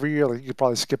usually every year. Like you could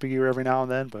probably skip a year every now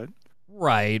and then, but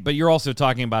Right, but you're also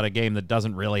talking about a game that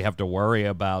doesn't really have to worry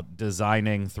about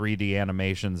designing 3D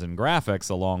animations and graphics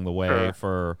along the way Sure.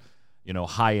 for,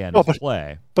 high-end Well, but-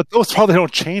 play. but those probably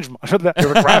don't change much. The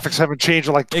graphics haven't changed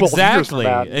in like 12 years. Exactly,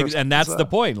 from that. and that's So- the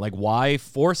point. Like, why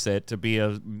force it to be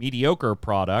a mediocre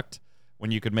product when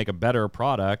you could make a better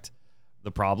product?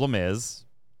 The problem is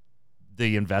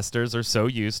the investors are so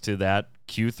used to that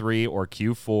Q3 or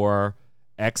Q4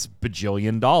 X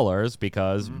bajillion dollars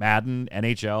because Madden,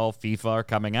 NHL, FIFA are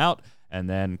coming out, and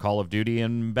then Call of Duty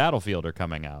and Battlefield are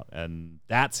coming out. And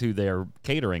that's who they're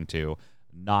catering to,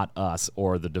 not us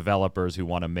or the developers who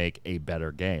want to make a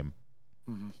better game.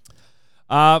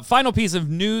 Final piece of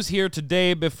news here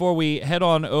today before we head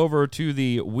on over to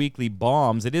the weekly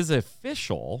bombs. It is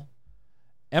official.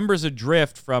 Embers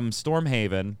Adrift from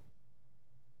Stormhaven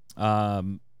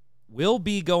will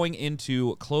be going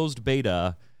into closed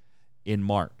beta in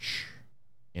March.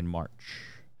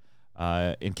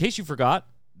 In case you forgot,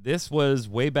 this was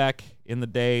way back in the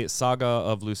day Saga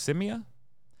of Lucimia.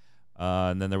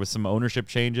 And then there was some ownership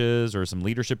changes or some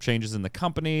leadership changes in the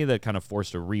company that kind of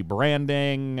forced a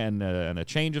rebranding and a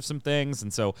change of some things.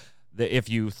 And so if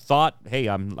you thought, hey,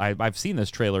 I've seen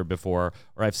this trailer before,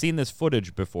 or I've seen this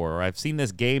footage before, or I've seen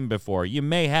this game before, you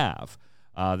may have.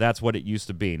 That's what it used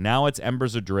to be. Now it's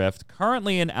Embers Adrift,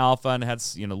 currently in alpha and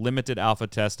has limited alpha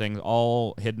testing,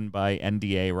 all hidden by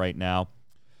NDA right now.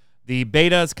 The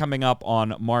beta is coming up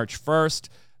on March 1st.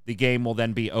 The game will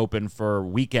then be open for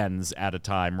weekends at a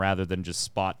time rather than just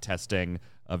spot testing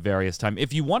of various time.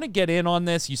 If you want to get in on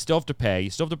this, you still have to pay. You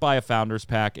still have to buy a Founders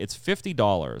Pack. It's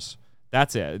 $50.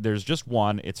 That's it. There's just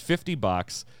one. It's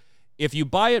 $50. If you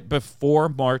buy it before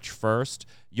March 1st,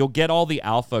 you'll get all the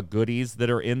alpha goodies that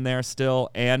are in there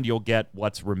still, and you'll get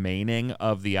what's remaining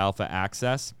of the alpha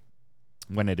access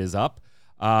when it is up.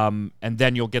 And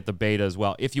then you'll get the beta as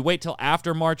well. If you wait till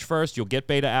after March 1st, you'll get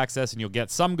beta access and you'll get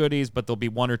some goodies, but there'll be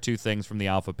one or two things from the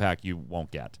alpha pack you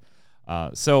won't get.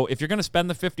 So if you're going to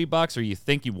spend the $50 or you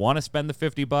think you want to spend the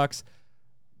 $50,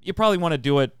 you probably want to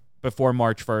do it before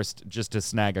March 1st just to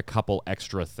snag a couple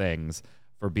extra things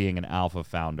for being an alpha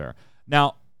founder.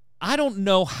 Now, I don't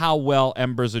know how well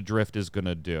Embers Adrift is going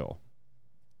to do.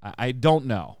 I don't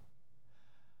know.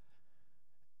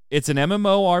 It's an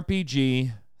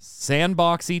MMORPG,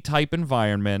 sandboxy type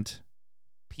environment,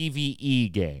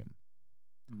 PvE game.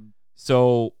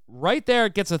 So right there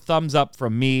it gets a thumbs up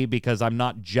from me because I'm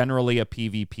not generally a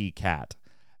PvP cat,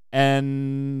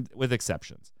 and with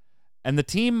exceptions. And the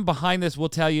team behind this will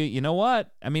tell you, you know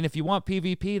what? I mean, if you want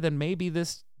PvP, then maybe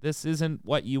this isn't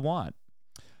what you want.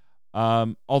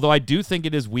 Although I do think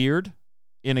it is weird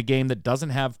in a game that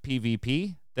doesn't have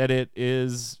PvP that it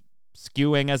is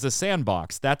skewing as a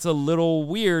sandbox. That's a little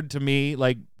weird to me,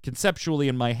 like conceptually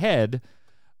in my head,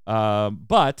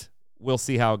 but we'll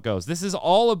see how it goes. This is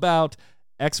all about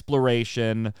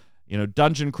exploration,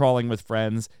 dungeon crawling with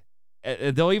friends.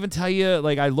 They'll even tell you,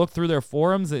 like, I looked through their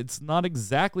forums, it's not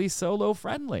exactly solo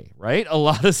friendly, right? A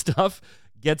lot of stuff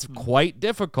gets quite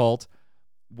difficult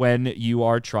when you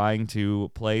are trying to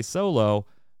play solo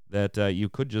that you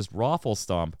could just raffle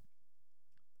stomp.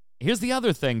 Here's the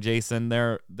other thing, Jason.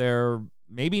 They're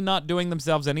maybe not doing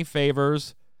themselves any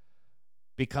favors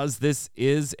because this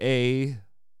is a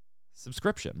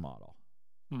subscription model.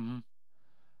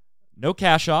 No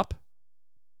cash up.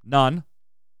 None.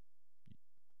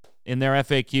 In their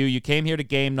FAQ, you came here to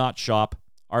game, not shop.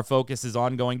 Our focus is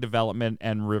ongoing development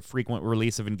and frequent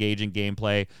release of engaging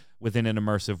gameplay within an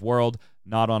immersive world,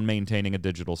 not on maintaining a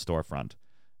digital storefront.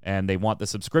 And they want the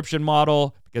subscription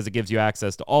model because it gives you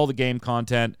access to all the game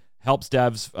content, helps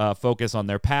devs focus on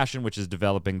their passion, which is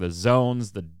developing the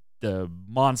zones, the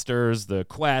monsters, the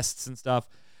quests and stuff.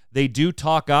 They do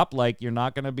talk up like you're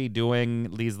not going to be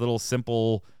doing these little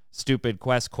simple, stupid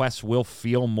quests. Quests will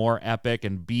feel more epic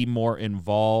and be more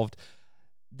involved.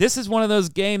 This is one of those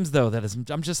games, though,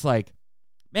 I'm just like,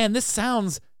 man, this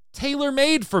sounds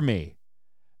tailor-made for me.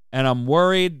 And I'm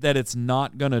worried that it's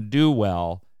not going to do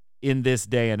well in this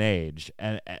day and age.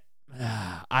 And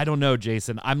I don't know,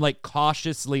 Jason. I'm like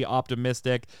cautiously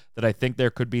optimistic that I think there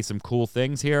could be some cool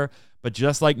things here. But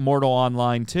just like Mortal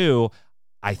Online 2,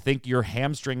 I think you're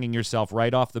hamstringing yourself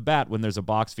right off the bat when there's a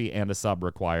box fee and a sub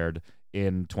required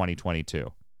in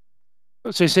 2022.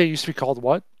 So you say it used to be called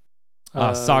what?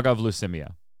 Saga of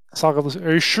Lucimia. Saga of Lucimia.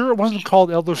 Are you sure it wasn't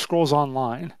called Elder Scrolls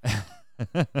Online?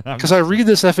 Because I read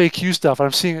this FAQ stuff and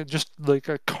I'm seeing it just like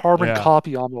a carbon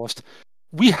copy almost.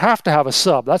 We have to have a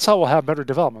sub. That's how we'll have better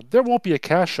development. There won't be a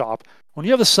cash shop. When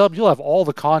you have the sub, you'll have all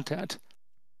the content.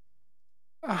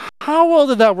 How well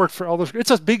did that work for Elder Scrolls?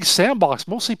 It's a big sandbox,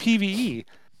 mostly PvE.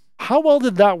 How well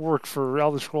did that work for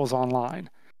Elder Scrolls Online?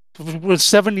 It was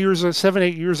 7,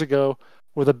 8 years ago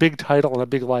with a big title and a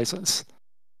big license.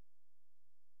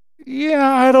 Yeah,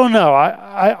 I don't know.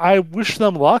 I wish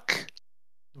them luck,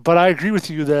 but I agree with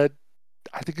you that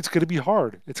I think it's going to be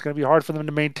hard. It's going to be hard for them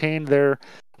to maintain their...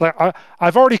 Like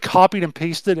I've already copied and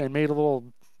pasted and made a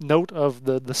little note of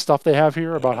the stuff they have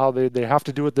here about how they have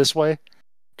to do it this way,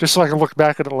 just so I can look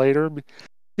back at it later.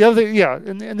 The other thing, yeah,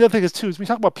 and the other thing is too is we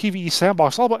talk about PvE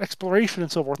sandbox, all about exploration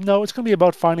and so forth. No, it's going to be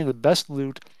about finding the best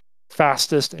loot,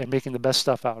 fastest, and making the best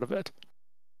stuff out of it.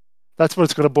 That's what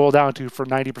it's going to boil down to for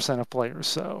 90% of players.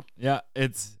 So Yeah,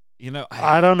 it's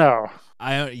I don't know.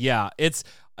 It's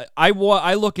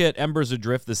I look at Embers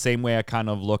Adrift the same way I kind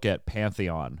of look at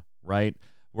Pantheon, right?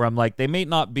 Where I'm like, they may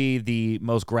not be the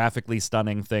most graphically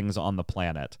stunning things on the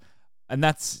planet. And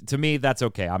that's, to me, that's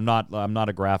okay. I'm not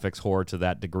a graphics whore to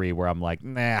that degree where I'm like,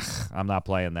 nah, I'm not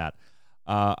playing that.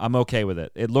 I'm okay with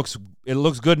it. It looks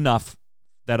good enough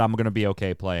that I'm going to be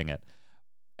okay playing it.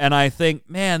 And I think,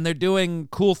 man, they're doing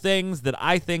cool things that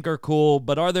I think are cool,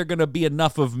 but are there going to be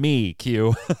enough of me,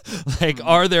 Q?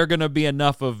 Are there going to be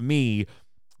enough of me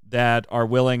that are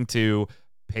willing to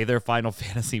pay their Final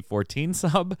Fantasy 14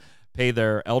 sub, pay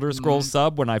their Elder Scrolls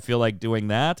sub when I feel like doing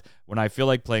that, when I feel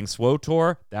like playing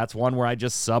SWTOR, that's one where I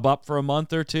just sub up for a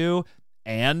month or two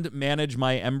and manage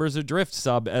my Embers Adrift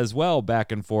sub as well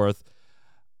back and forth.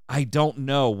 I don't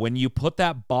know. When you put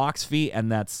that box fee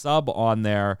and that sub on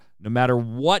there, no matter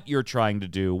what you're trying to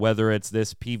do, whether it's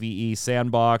this PvE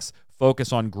sandbox,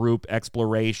 focus on group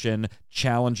exploration,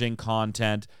 challenging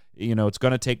content, it's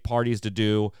going to take parties to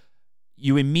do,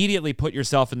 you immediately put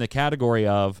yourself in the category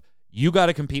of, you got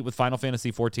to compete with Final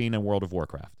Fantasy 14 and World of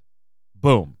Warcraft.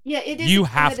 Boom. Yeah, it is. You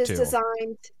have to.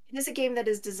 It is a game that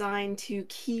is designed to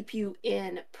keep you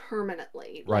in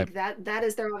permanently. Right. Like that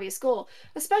is their obvious goal,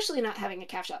 especially not having a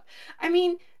cash shop. I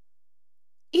mean,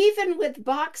 even with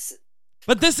box.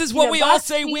 But this is what we all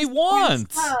say we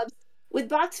want. With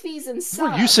box fees and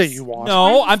subs. What you say you want?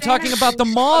 No, I'm talking about the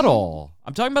model.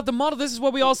 I'm talking about the model. This is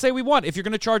what we all say we want. If you're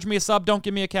going to charge me a sub, don't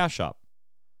give me a cash shop.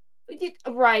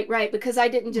 Right, because I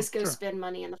didn't just go spend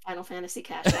money in the Final Fantasy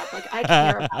cash shop. Like, I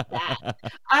care about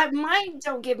that. Mine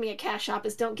don't give me a cash shop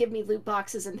is don't give me loot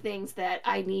boxes and things that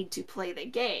I need to play the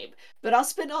game. But I'll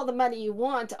spend all the money you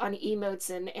want on emotes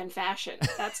and fashion.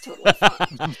 That's totally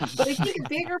fine. But I think a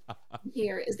bigger problem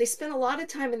here is they spend a lot of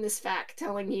time in this fact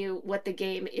telling you what the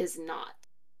game is not.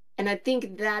 And I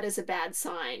think that is a bad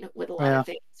sign with a lot of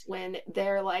things when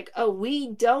they're like, oh, we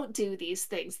don't do these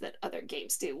things that other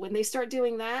games do. When they start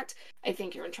doing that, I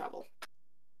think you're in trouble.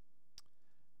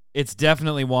 It's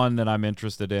definitely one that I'm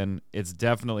interested in. It's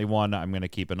definitely one I'm going to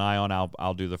keep an eye on.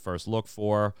 I'll do the first look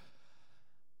for.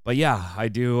 But yeah, I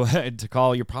do.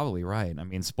 Takal, you're probably right. I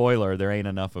mean, spoiler, there ain't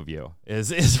enough of you, is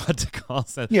what Takal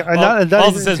says. Yeah, and that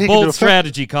also says bold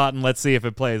strategy, Cotton. Let's see if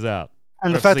it plays out.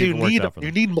 And the fact that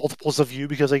you need multiples of you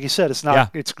because, like you said, it's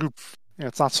not it's group,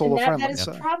 it's not solo friendly. That is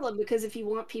a problem because if you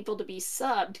want people to be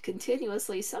subbed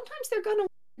continuously, sometimes they're going to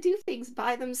do things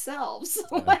by themselves.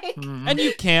 And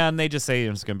you can. They just say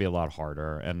it's going to be a lot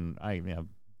harder. And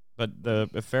but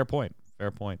fair point.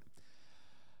 Fair point.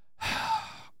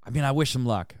 I mean, I wish them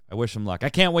luck. I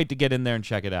can't wait to get in there and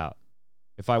check it out.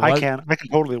 I can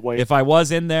totally wait. If I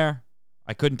was in there,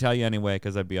 I couldn't tell you anyway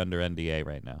because I'd be under NDA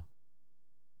right now.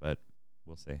 But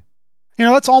we'll see.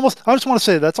 That's almost, I just want to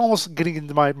say, that's almost getting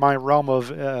into my realm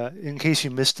of, in case you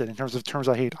missed it, in terms of terms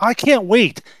I hate. I can't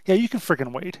wait. Yeah, you can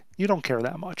freaking wait. You don't care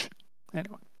that much.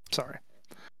 Anyway, sorry.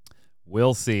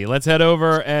 We'll see. Let's head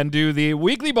over and do the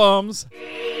weekly bombs.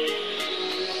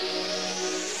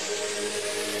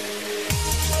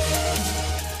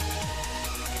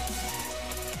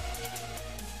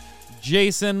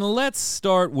 Jason, let's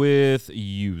start with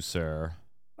you, sir.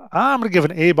 I'm going to give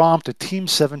an A-bomb to Team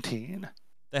 17.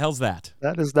 The hell's that?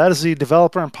 That is the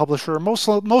developer and publisher most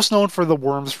known for the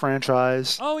Worms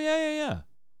franchise. Oh yeah.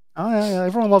 Oh yeah.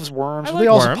 Everyone loves Worms. I like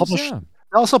Worms.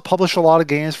 They also publish a lot of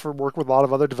games work with a lot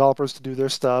of other developers to do their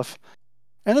stuff.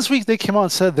 And this week they came out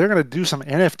and said they're going to do some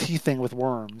NFT thing with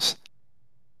Worms.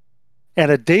 And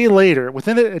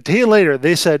within a day later,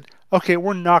 they said, okay,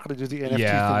 we're not going to do the NFT thing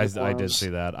with Worms. I did see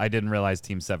that. I didn't realize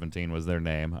Team 17 was their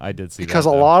name. I did see because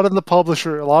that. Because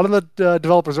a lot of the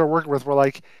developers they're working with were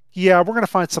like, yeah, we're going to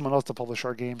find someone else to publish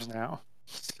our games now.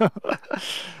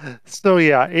 So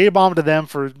yeah, A-bomb to them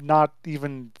for not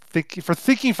even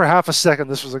thinking for half a second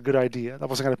this was a good idea. That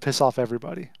wasn't going to piss off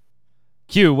everybody.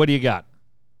 Q, what do you got?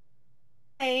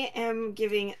 I am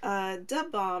giving a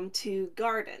dub bomb to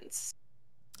Gardens.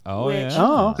 Oh, yeah.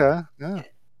 Oh, okay. Yeah.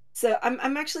 So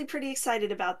I'm actually pretty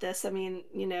excited about this. I mean,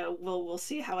 we'll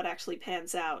see how it actually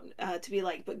pans out to be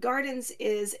like. But Gardens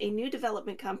is a new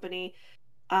development company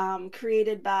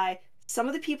created by some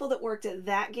of the people that worked at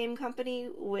that game company,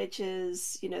 which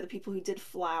is, the people who did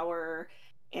Flower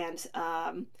and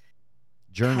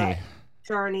Journey,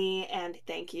 and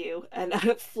thank you, and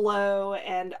Flow,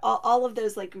 and all of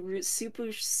those like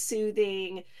super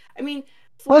soothing. I mean,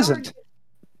 pleasant.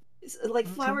 Like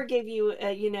Flower gave you,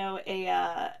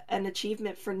 an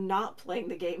achievement for not playing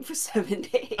the game for 7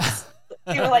 days.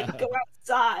 They were like, go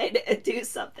outside and do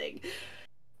something.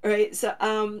 Right. So,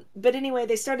 but anyway,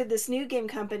 they started this new game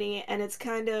company, and it's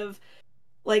kind of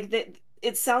like that.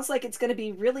 It sounds like it's going to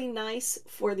be really nice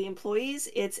for the employees.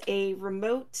 It's a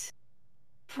remote,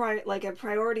 like a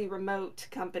priority remote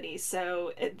company.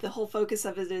 So the whole focus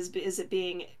of it is it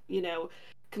being,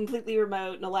 completely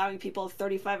remote and allowing people a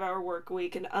 35-hour work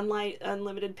week and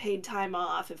unlimited paid time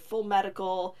off and full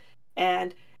medical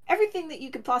and everything that you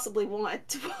could possibly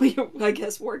want while you're, I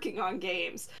guess, working on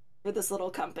games for this little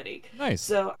company. Nice.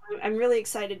 So I'm really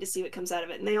excited to see what comes out of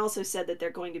it. And they also said that they're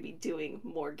going to be doing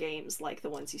more games like the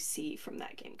ones you see from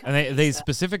that game company. And they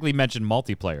specifically mentioned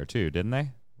multiplayer too, didn't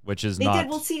they? Which is they not. They did.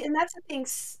 Well, see, and that's the thing.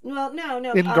 Well,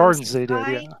 no. In Gardens, they did,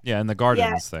 yeah. Yeah, in the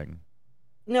Gardens thing.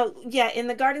 No, yeah, in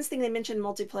the Gardens thing they mentioned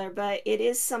multiplayer, but it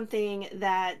is something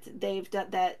that they've done,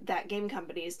 that game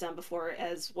company has done before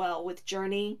as well with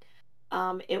Journey.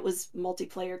 It was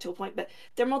multiplayer to a point, but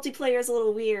their multiplayer is a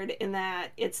little weird in that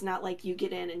it's not like you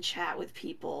get in and chat with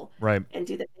people, right, and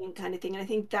do the same kind of thing. And I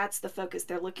think that's the focus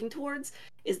they're looking towards,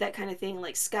 is that kind of thing.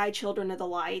 Like Sky Children of the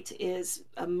Light is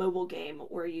a mobile game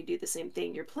where you do the same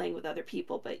thing. You're playing with other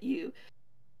people, but you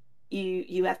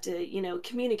have to,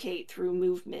 communicate through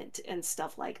movement and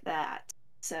stuff like that.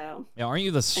 So yeah, aren't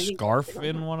you the scarf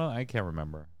in one of? I can't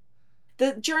remember.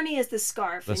 The Journey is the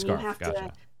scarf, and you have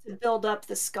to build up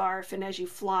the scarf, and as you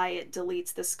fly, it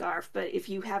deletes the scarf. But if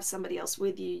you have somebody else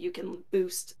with you, you can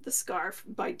boost the scarf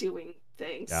by doing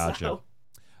things. Gotcha.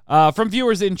 So. From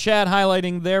viewers in chat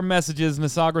highlighting their messages,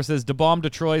 Nasagra says, DeBomb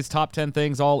Detroit's top 10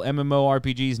 things all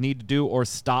MMORPGs need to do or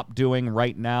stop doing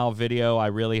right now video. I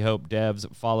really hope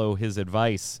devs follow his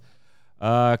advice.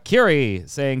 Kiri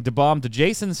saying, DeBomb to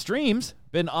Jason streams.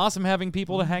 Been awesome having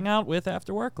people to hang out with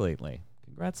after work lately.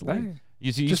 Congrats. Hey.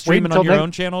 You streaming on your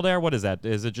own channel there? What is that?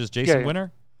 Is it just Jason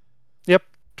Winter? Yep.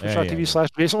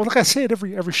 Twitch.tv/Jason. Well, look, I say it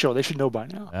every show. They should know by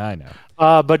now. I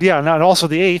know. But yeah, and also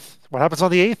the 8th. What happens on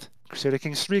the 8th? Crusader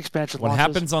Kings 3 expansion What launches.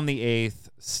 happens on the 8th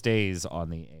stays on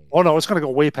the 8th. Oh, no, it's going to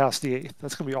go way past the 8th.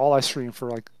 That's going to be all I stream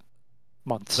for, like,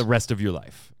 months. The rest of your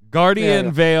life.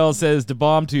 Guardian Vale says,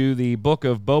 DeBomb to the Book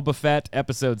of Boba Fett,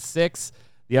 Episode 6.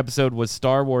 The episode was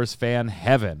Star Wars fan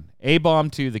heaven. A-bomb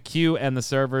to the queue and the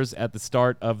servers at the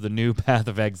start of the new Path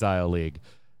of Exile League.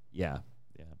 Yeah.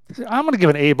 I'm going to give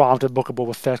an A-bomb to Book of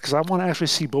Boba Fett because I want to actually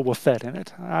see Boba Fett in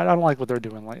it. I don't like what they're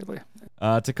doing lately.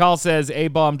 Takal says,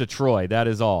 A-bomb to Troy. That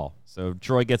is all. So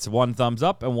Troy gets 1 thumbs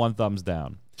up and 1 thumbs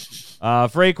down.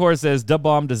 Freycore says,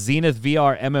 dub-bomb to Zenith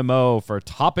VR MMO for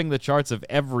topping the charts of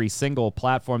every single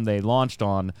platform they launched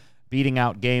on, beating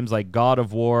out games like God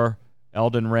of War,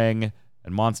 Elden Ring,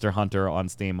 and Monster Hunter on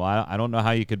Steam. Well, I don't know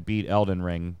how you could beat Elden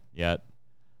Ring yet.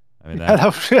 I mean,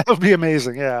 that would be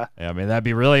amazing, yeah. I mean, that'd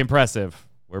be really impressive.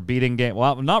 We're beating game.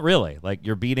 Well, not really. Like,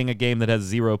 you're beating a game that has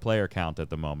 0 player count at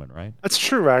the moment, right? That's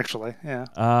true, actually.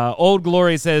 Yeah. Old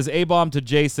Glory says, A-bomb to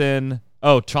Jason.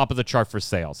 Oh, top of the chart for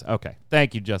sales. Okay.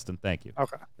 Thank you, Justin. Thank you.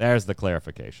 Okay. There's the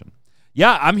clarification.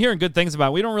 Yeah, I'm hearing good things about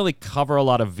it. We don't really cover a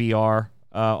lot of VR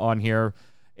on here.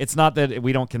 It's not that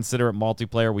we don't consider it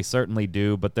multiplayer. We certainly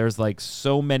do. But there's, like,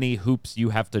 so many hoops you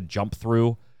have to jump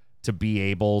through to be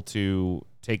able to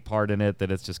take part in it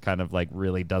that it's just kind of like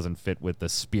really doesn't fit with the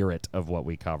spirit of what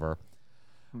we cover.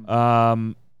 I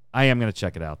am going to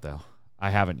check it out, though.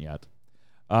 I haven't yet.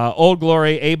 Old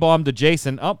Glory, A-bomb to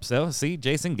Jason. Oh, so see,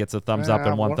 Jason gets a thumbs up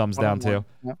and 1 thumbs down, too.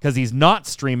 Because he's not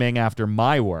streaming after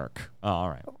my work. Oh, all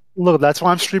right. Look, that's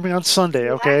why I'm streaming on Sunday.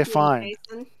 Okay, fine.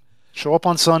 Jason. Show up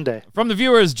on Sunday. From the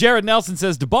viewers, Jared Nelson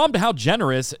says, DeBomb to how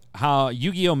generous how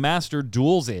Yu-Gi-Oh! Master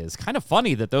Duels is. Kind of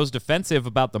funny that those defensive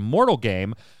about the Mortal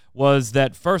game was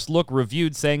that First Look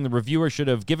reviewed, saying the reviewer should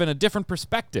have given a different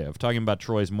perspective, talking about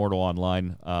Troy's Mortal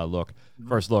Online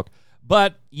First Look.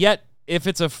 But yet, if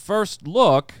it's a first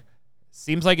look,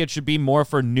 seems like it should be more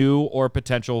for new or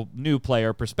potential new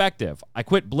player perspective. I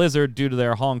quit Blizzard due to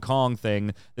their Hong Kong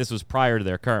thing. This was prior to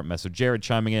their current mess. So Jared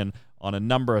chiming in on a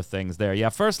number of things there. Yeah,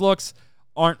 first looks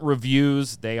aren't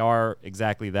reviews. They are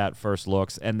exactly that, first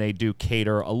looks, and they do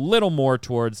cater a little more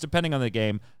towards, depending on the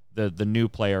game, the new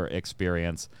player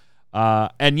experience.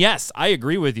 And yes, I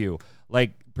agree with you.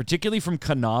 Like, particularly from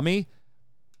Konami,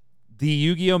 the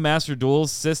Yu-Gi-Oh! Master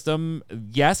Duels system,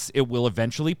 yes, it will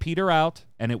eventually peter out,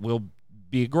 and it will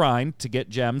be a grind to get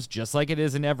gems, just like it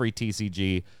is in every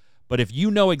TCG. But if you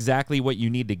know exactly what you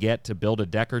need to get to build a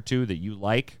deck or two that you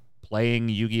like playing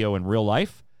Yu-Gi-Oh! In real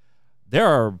life, there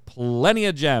are plenty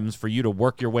of gems for you to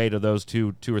work your way to those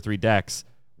two or three decks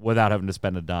without having to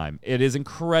spend a dime. It is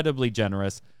incredibly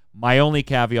generous. My only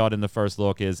caveat in the first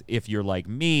look is if you're like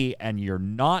me and you're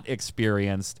not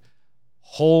experienced,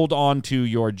 hold on to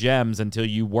your gems until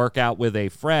you work out with a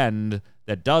friend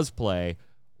that does play,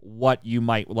 what you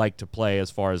might like to play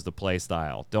as far as the play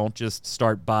style. Don't just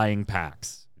start buying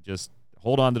packs. Just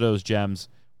hold on to those gems,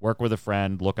 work with a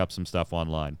friend, look up some stuff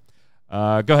online.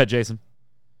 Go ahead, Jason.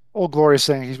 Old Glory is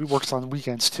saying he works on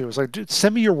weekends too. It's like, dude,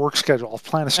 send me your work schedule. I'll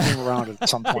plan a stream around it at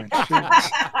some point.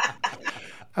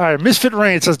 All right, Misfit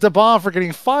Rain says, the bomb for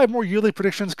getting 5 more yearly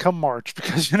predictions come March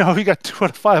because, he got 2 out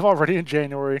of 5 already in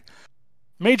January.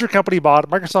 Major company bought it.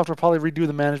 Microsoft will probably redo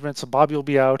the management, so Bobby will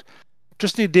be out.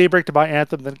 Just need Daybreak to buy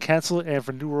Anthem, then cancel it, and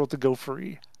for New World to go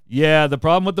free. Yeah, the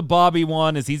problem with the Bobby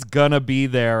one is he's going to be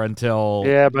there until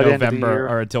November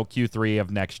or until Q3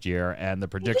 of next year, and the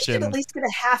prediction... He should at least get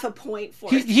a half a point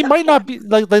for it. He might not be...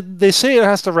 Like they say it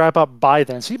has to wrap up by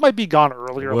then, so he might be gone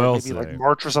earlier, maybe like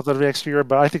March or something next year,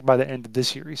 but I think by the end of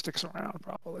this year he sticks around,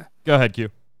 probably. Go ahead, Q.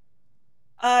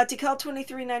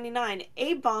 Decal2399,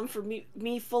 a bomb for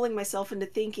me fooling myself into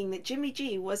thinking that Jimmy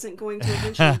G wasn't going to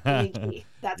eventually Jimmy G.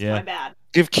 That's my bad.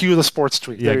 Give Q the sports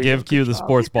tweet. Yeah, give Q the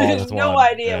sports ball. No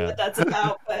idea what that's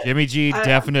about. But Jimmy G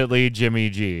definitely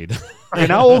Jimmy G'd. Okay,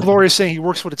 now Old Glory is saying he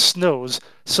works when it snows.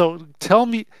 So tell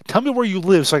me where you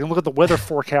live so I can look at the weather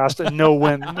forecast and know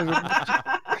when.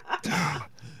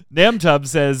 Namtub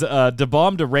says,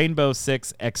 "Da-bomb to Rainbow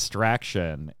Six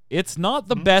Extraction. It's not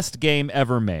the best game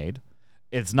ever made.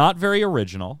 It's not very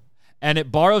original, and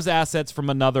it borrows assets from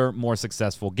another, more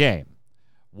successful game.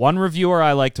 One reviewer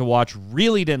I like to watch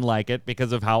really didn't like it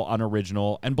because of how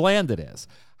unoriginal and bland it is.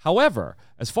 However,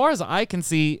 as far as I can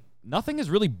see, nothing is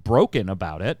really broken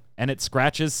about it, and it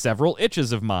scratches several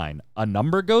itches of mine. A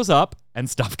number goes up, and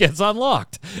stuff gets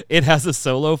unlocked. It has a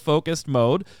solo-focused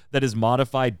mode that is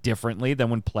modified differently than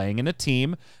when playing in a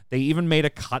team. They even made a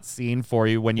cutscene for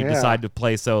you when you decide to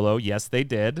play solo. Yes, they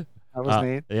did. That was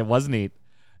neat. It was neat.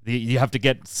 You have to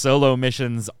get solo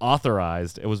missions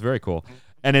authorized. It was very cool.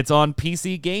 And it's on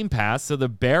PC Game Pass, so the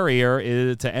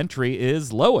barrier to entry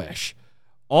is lowish.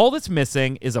 All that's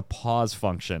missing is a pause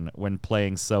function when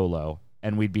playing solo,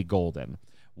 and we'd be golden.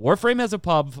 Warframe has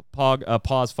a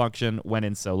pause function when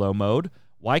in solo mode.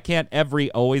 Why can't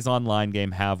every always online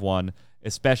game have one,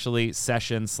 especially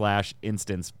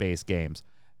session/instance-based games?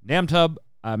 Namtub,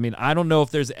 I mean, I don't know if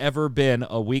there's ever been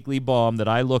a weekly bomb that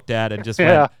I looked at and just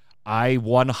went, I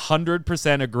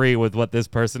 100% agree with what this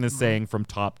person is saying from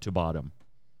top to bottom.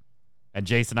 And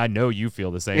Jason, I know you feel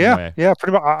the same way. Yeah,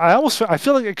 pretty much. I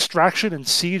feel like Extraction and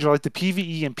Siege are like the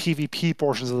PvE and PvP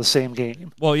portions of the same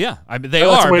game. Well, yeah, I mean they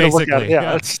are basically.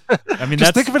 Yeah. I mean,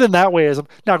 just think of it in that way.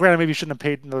 Now, granted, maybe you shouldn't have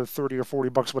paid another $30 or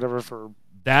 $40, whatever, for.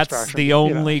 That's the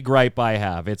only gripe I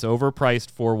have. It's overpriced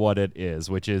for what it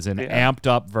is, which is an amped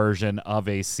up version of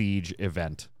a Siege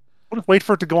event. Wait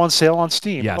for it to go on sale on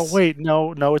Steam. Yes. Oh, wait,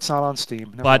 no, it's not on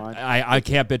Steam. Never but mind. I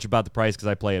can't bitch about the price because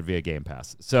I play it via Game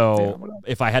Pass. So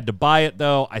if I had to buy it,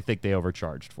 though, I think they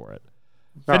overcharged for it.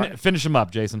 Finish them up,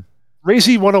 Jason.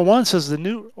 Razy101 says the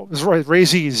new...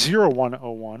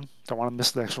 Razy0101. Don't want to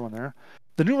miss the extra one there.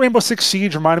 The new Rainbow Six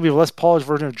Siege reminded me of a less polished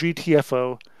version of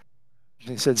GTFO.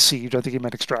 He said Siege. I think he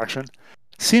meant Extraction.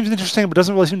 Seems interesting, but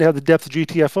doesn't really seem to have the depth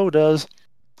GTFO does.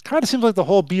 Kind of seems like the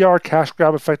whole BR cash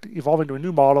grab effect evolving to a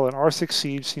new model, and R6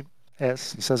 Siege,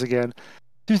 as he says again,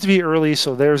 seems to be early,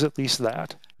 so there's at least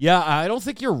that. Yeah, I don't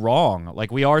think you're wrong.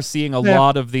 Like, we are seeing a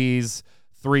lot of these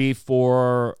 3,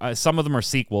 4, some of them are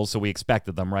sequels, so we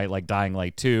expected them, right? Like Dying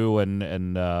Light 2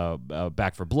 and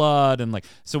Back 4 Blood, and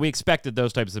so we expected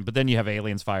those types of, but then you have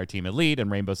Aliens Fireteam Elite and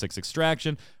Rainbow Six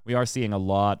Extraction. We are seeing a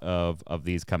lot of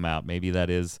these come out. Maybe that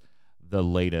is the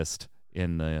latest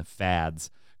in the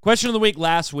fads. Question of the week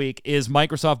last week, is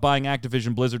Microsoft buying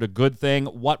Activision Blizzard a good thing?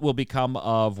 What will become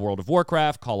of World of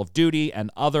Warcraft, Call of Duty,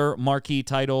 and other marquee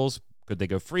titles? Could they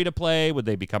go free to play? Would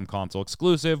they become console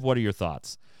exclusive? What are your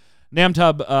thoughts?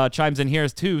 Namtub chimes in here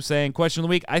too, saying, question of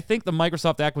the week, I think the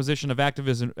Microsoft acquisition of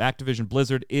Activision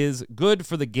Blizzard is good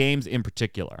for the games in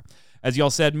particular. As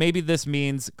y'all said, maybe this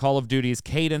means Call of Duty's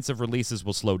cadence of releases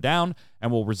will slow down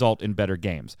and will result in better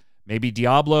games. Maybe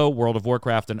Diablo, World of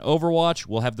Warcraft, and Overwatch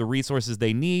will have the resources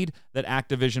they need that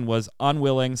Activision was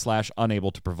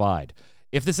unwilling/unable to provide.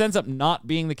 If this ends up not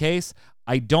being the case,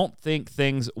 I don't think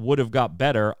things would have got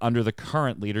better under the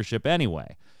current leadership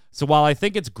anyway. So while I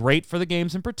think it's great for the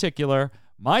games in particular,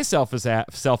 my selfish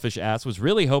ass was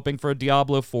really hoping for a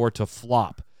Diablo 4 to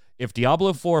flop. If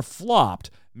Diablo 4 flopped,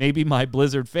 maybe my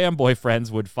Blizzard fanboy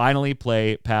friends would finally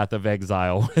play Path of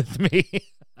Exile with me.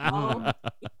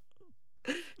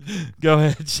 Go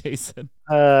ahead, Jason.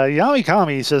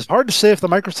 Yamikami says, hard to say if the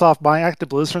Microsoft buying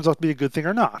ActiBliz turns out to be a good thing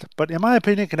or not. But in my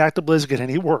opinion, can ActiBliz get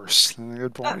any worse?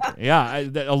 Good point. Yeah,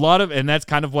 a lot of, and that's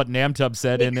kind of what Namtub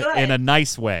said in a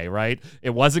nice way, right? It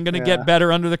wasn't going to get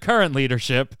better under the current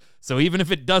leadership. So even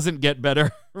if it doesn't get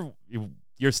better,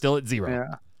 you're still at 0.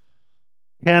 Yeah.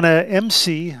 Can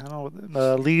MC, I don't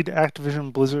know, lead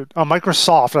Activision Blizzard,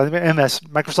 Microsoft, I think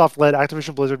Microsoft led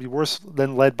Activision Blizzard be worse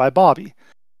than led by Bobby?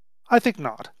 I think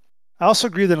not. I also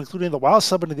agree that including the WoW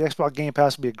sub into the Xbox Game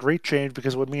Pass would be a great change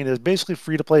because it would mean it's basically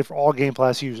free to play for all Game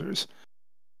Pass users,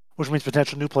 which means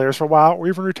potential new players for WoW or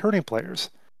even returning players.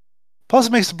 Plus,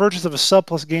 it makes the purchase of a sub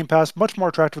plus Game Pass much more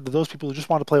attractive to those people who just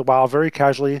want to play WoW very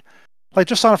casually, like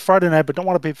just on a Friday night, but don't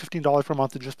want to pay $15 per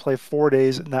month to just play 4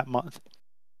 days in that month.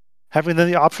 Having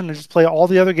then the option to just play all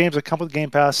the other games that come with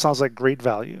Game Pass sounds like great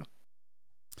value.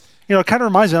 It kind of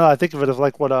reminds me, I think of it, of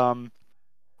like what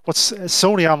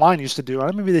Sony Online used to do. I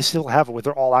don't know, maybe they still have it with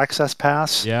their All Access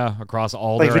Pass. Yeah, across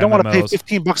all like their if you don't want to pay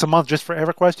MMOs. $15 a month just for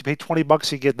EverQuest, you pay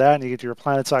 $20, you get that, and you get your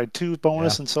PlanetSide 2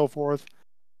 bonus and so forth.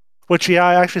 Which,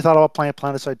 I actually thought about playing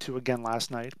PlanetSide 2 again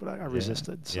last night, but I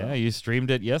resisted. So. Yeah, you streamed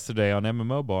it yesterday on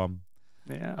MMO Bomb.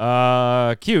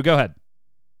 Yeah. Q, go ahead.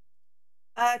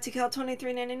 Tikal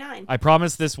 $23.99. I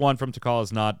promise this one from Tikal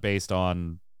is not based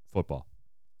on football.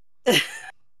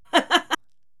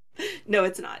 No,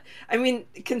 it's not. I mean,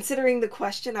 considering the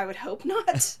question, I would hope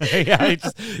not. Yeah,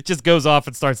 he just goes off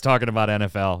and starts talking about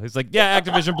NFL. He's like, yeah,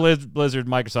 Activision Blizzard,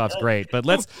 Microsoft's great, but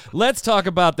let's talk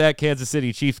about that Kansas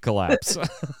City Chiefs collapse.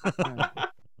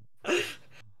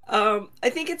 I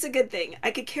think it's a good thing.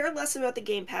 I could care less about the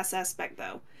Game Pass aspect,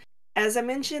 though. As I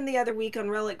mentioned the other week on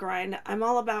Relic Grind, I'm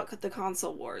all about the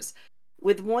console wars.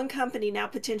 With one company now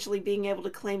potentially being able to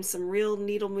claim some real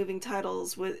needle-moving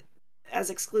titles as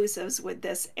exclusives with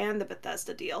this and the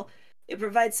Bethesda deal, it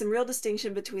provides some real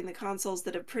distinction between the consoles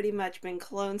that have pretty much been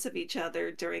clones of each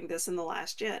other during this and the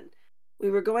last gen.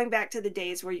 We were going back to the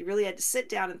days where you really had to sit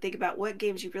down and think about what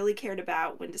games you really cared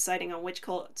about when deciding on which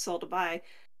console to buy,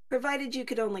 provided you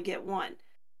could only get one.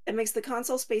 It makes the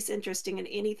console space interesting, and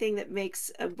anything that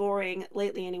makes a boring,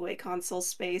 lately anyway, console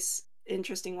space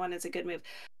interesting one is a good move.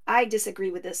 I disagree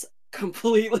with this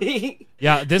completely.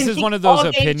 Yeah, this is one of those all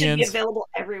opinions. Games should be available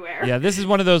everywhere. Yeah, this is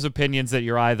one of those opinions that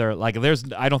you're either like,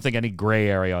 I don't think any gray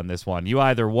area on this one. You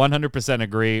either 100%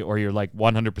 agree or you're like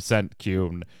 100%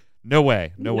 Q. No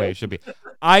way it should be.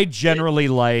 I generally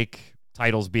like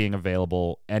titles being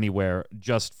available anywhere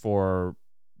just for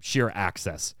sheer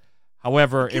access.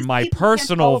 However, in my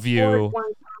personal view,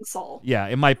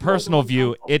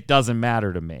 it doesn't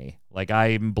matter to me. Like,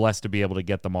 I'm blessed to be able to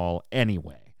get them all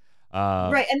anyway.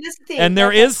 Right, and this thing, and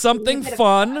there is something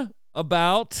fun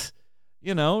about,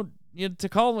 to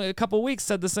call me a couple of weeks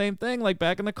said the same thing. Like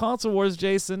back in the console wars,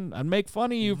 Jason, I'd make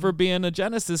fun of you for being a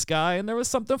Genesis guy, and there was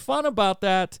something fun about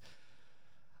that.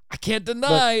 I can't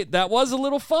deny that was a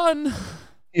little fun.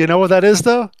 You know what that is,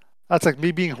 though? That's like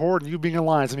me being Horde and you being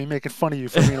Alliance, and me making fun of you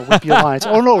for being a Wimpy Alliance.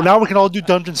 Oh no, now we can all do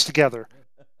dungeons together.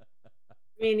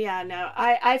 I mean, yeah, no.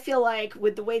 I feel like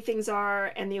with the way things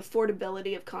are and the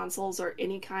affordability of consoles or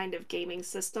any kind of gaming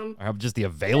system. Just the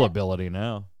availability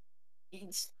now.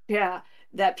 Yeah,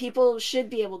 that people should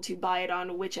be able to buy it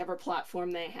on whichever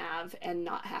platform they have and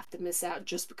not have to miss out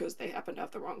just because they happen to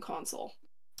have the wrong console.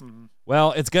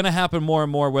 Well, it's going to happen more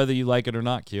and more whether you like it or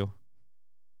not, Q.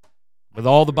 With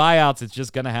all the buyouts, it's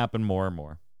just going to happen more and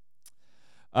more.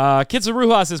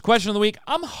 Kitsaruha says, question of the week,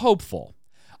 I'm hopeful.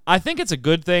 I think it's a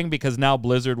good thing because now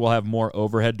Blizzard will have more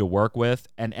overhead to work with,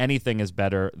 and anything is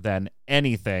better than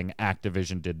anything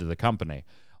Activision did to the company.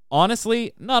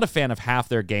 Honestly, not a fan of half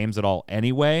their games at all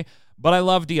anyway, but I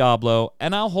love Diablo,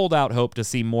 and I'll hold out hope to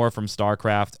see more from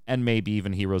StarCraft and maybe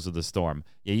even Heroes of the Storm.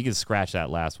 Yeah, you can scratch that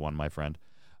last one, my friend.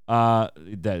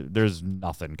 There's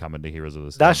nothing coming to Heroes of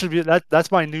the Storm. That should be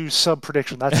that's my new sub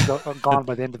prediction. That's gone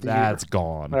by the end of the year. That's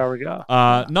gone. There we go.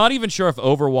 Not even sure if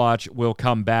Overwatch will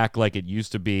come back like it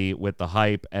used to be with the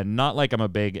hype, and not like I'm a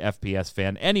big FPS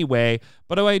fan anyway,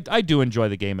 but I do enjoy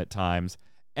the game at times.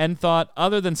 And thought,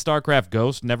 other than StarCraft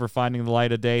Ghost never finding the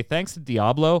light of day, thanks to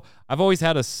Diablo, I've always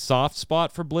had a soft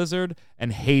spot for Blizzard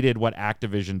and hated what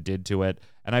Activision did to it.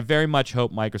 And I very much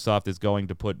hope Microsoft is going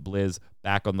to put Blizz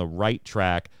back on the right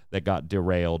track that got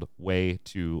derailed way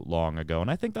too long ago. And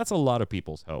I think that's a lot of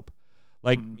people's hope.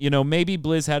 Like, maybe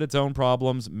Blizz had its own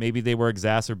problems. Maybe they were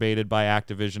exacerbated by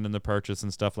Activision and the purchase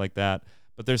and stuff like that.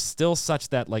 But there's still such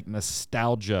that, like,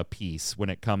 nostalgia piece when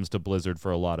it comes to Blizzard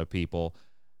for a lot of people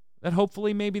that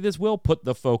hopefully maybe this will put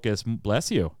the focus. Bless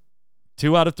you.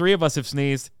 2 out of 3 of us have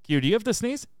sneezed. Q, do you have to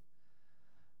sneeze?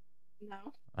 No.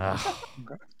 At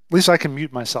least I can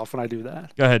mute myself when I do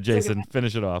that. Go ahead, Jason.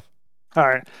 Finish it off. All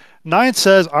right. 9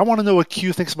 says, I want to know what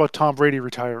Q thinks about Tom Brady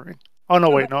retiring. Oh, no,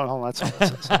 wait. No, that's not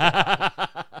what it says.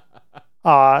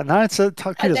 9 said,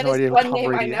 Q has no idea what Tom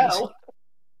Brady is.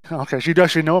 Okay, so you do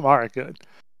actually know him? All right, good.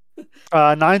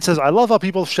 9 says, I love how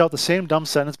people shout the same dumb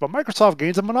sentence, but Microsoft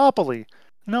gains a monopoly.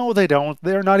 No, they don't.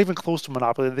 They're not even close to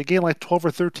monopoly. They gain like 12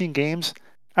 or 13 games,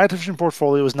 Activision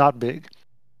portfolio is not big.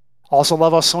 Also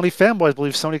love how Sony fanboys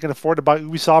believe Sony can afford to buy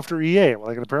Ubisoft or EA. Well,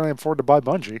 they can apparently afford to buy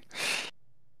Bungie.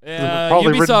 Yeah,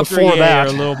 probably written Ubisoft or before EA that. are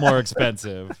a little more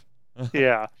expensive.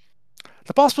 Yeah.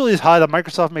 The possibility is high that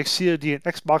Microsoft makes COD an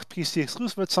Xbox PC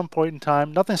exclusive at some point in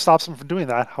time. Nothing stops them from doing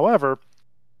that. However,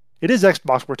 it is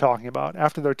Xbox we're talking about.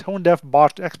 After their tone-deaf,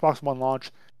 botched Xbox One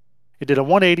launch, it did a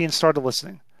 180 and started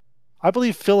listening. I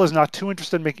believe Phil is not too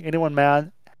interested in making anyone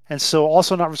mad, and so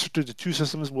also not restricted to 2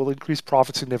 systems will increase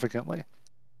profit significantly.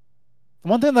 The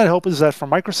one thing that I hope is that for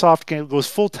Microsoft goes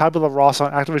full tabula rasa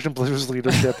on Activision Blizzard's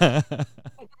leadership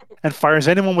and fires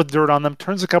anyone with dirt on them,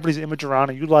 turns the company's image around,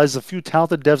 and utilizes the few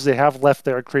talented devs they have left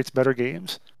there and creates better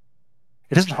games.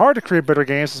 It isn't hard to create better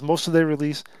games, as most they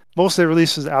release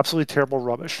is absolutely terrible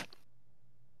rubbish.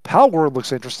 Palworld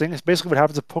looks interesting. It's basically what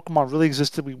happens if Pokemon really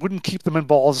existed. We wouldn't keep them in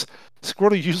balls.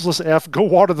 Squirtle, useless F. Go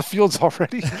water the fields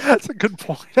already. That's a good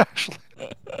point, actually.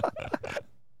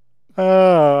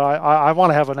 I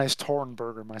want to have a nice Torn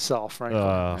burger myself,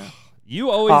 right?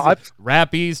 You always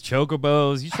Rappies,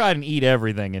 Chocobos. You try and eat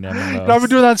everything in MMOs. I've been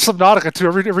doing that in Subnautica too.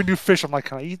 Every new fish, I'm like,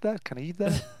 can I eat that? Can I eat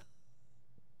that?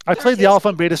 I played the alpha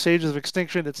and beta stages of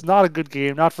Extinction. It's not a good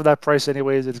game, not for that price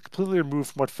anyways. It's completely removed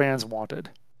from what fans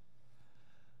wanted.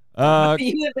 You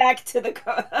went back to the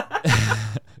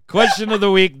question of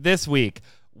the week this week.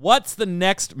 What's the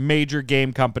next major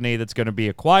game company that's going to be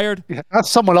acquired? Yeah, that's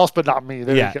someone else, but not me.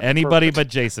 There anybody but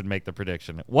Jason make the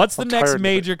prediction. What's the next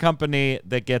major company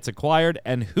that gets acquired,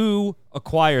 and who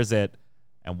acquires it,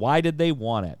 and why did they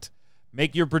want it?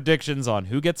 Make your predictions on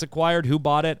who gets acquired, who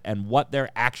bought it, and what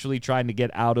they're actually trying to get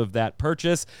out of that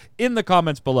purchase in the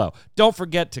comments below. Don't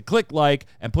forget to click like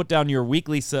and put down your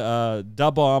weekly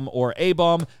dub-bomb or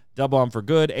A-bomb. Dub-bomb for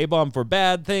good, A-bomb for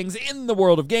bad things in the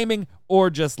world of gaming or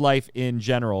just life in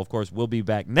general. Of course, we'll be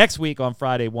back next week on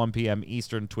Friday, 1 p.m.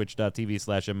 Eastern,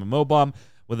 twitch.tv/MMOBomb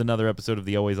with another episode of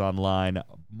the Always Online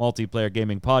Multiplayer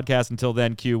Gaming Podcast. Until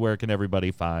then, Q, where can everybody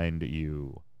find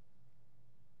you?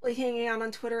 Hanging out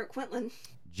on Twitter at Quintland.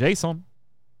 Jason.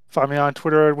 Find me on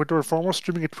Twitter at WinterFormal,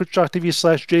 streaming at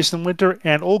twitch.tv/JasonWinter.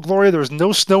 And oh, Gloria, there's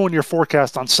no snow in your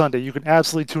forecast on Sunday. You can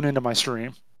absolutely tune into my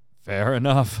stream. Fair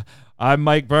enough. I'm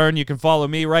Mike Byrne. You can follow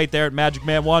me right there at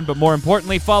MagicMan1, but more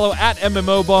importantly, follow at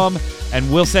MMOBomb,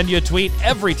 and we'll send you a tweet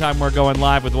every time we're going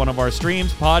live with one of our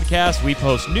streams, podcasts. We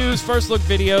post news, first look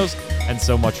videos, and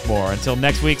so much more. Until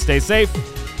next week, stay safe.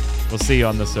 We'll see you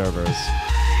on the servers.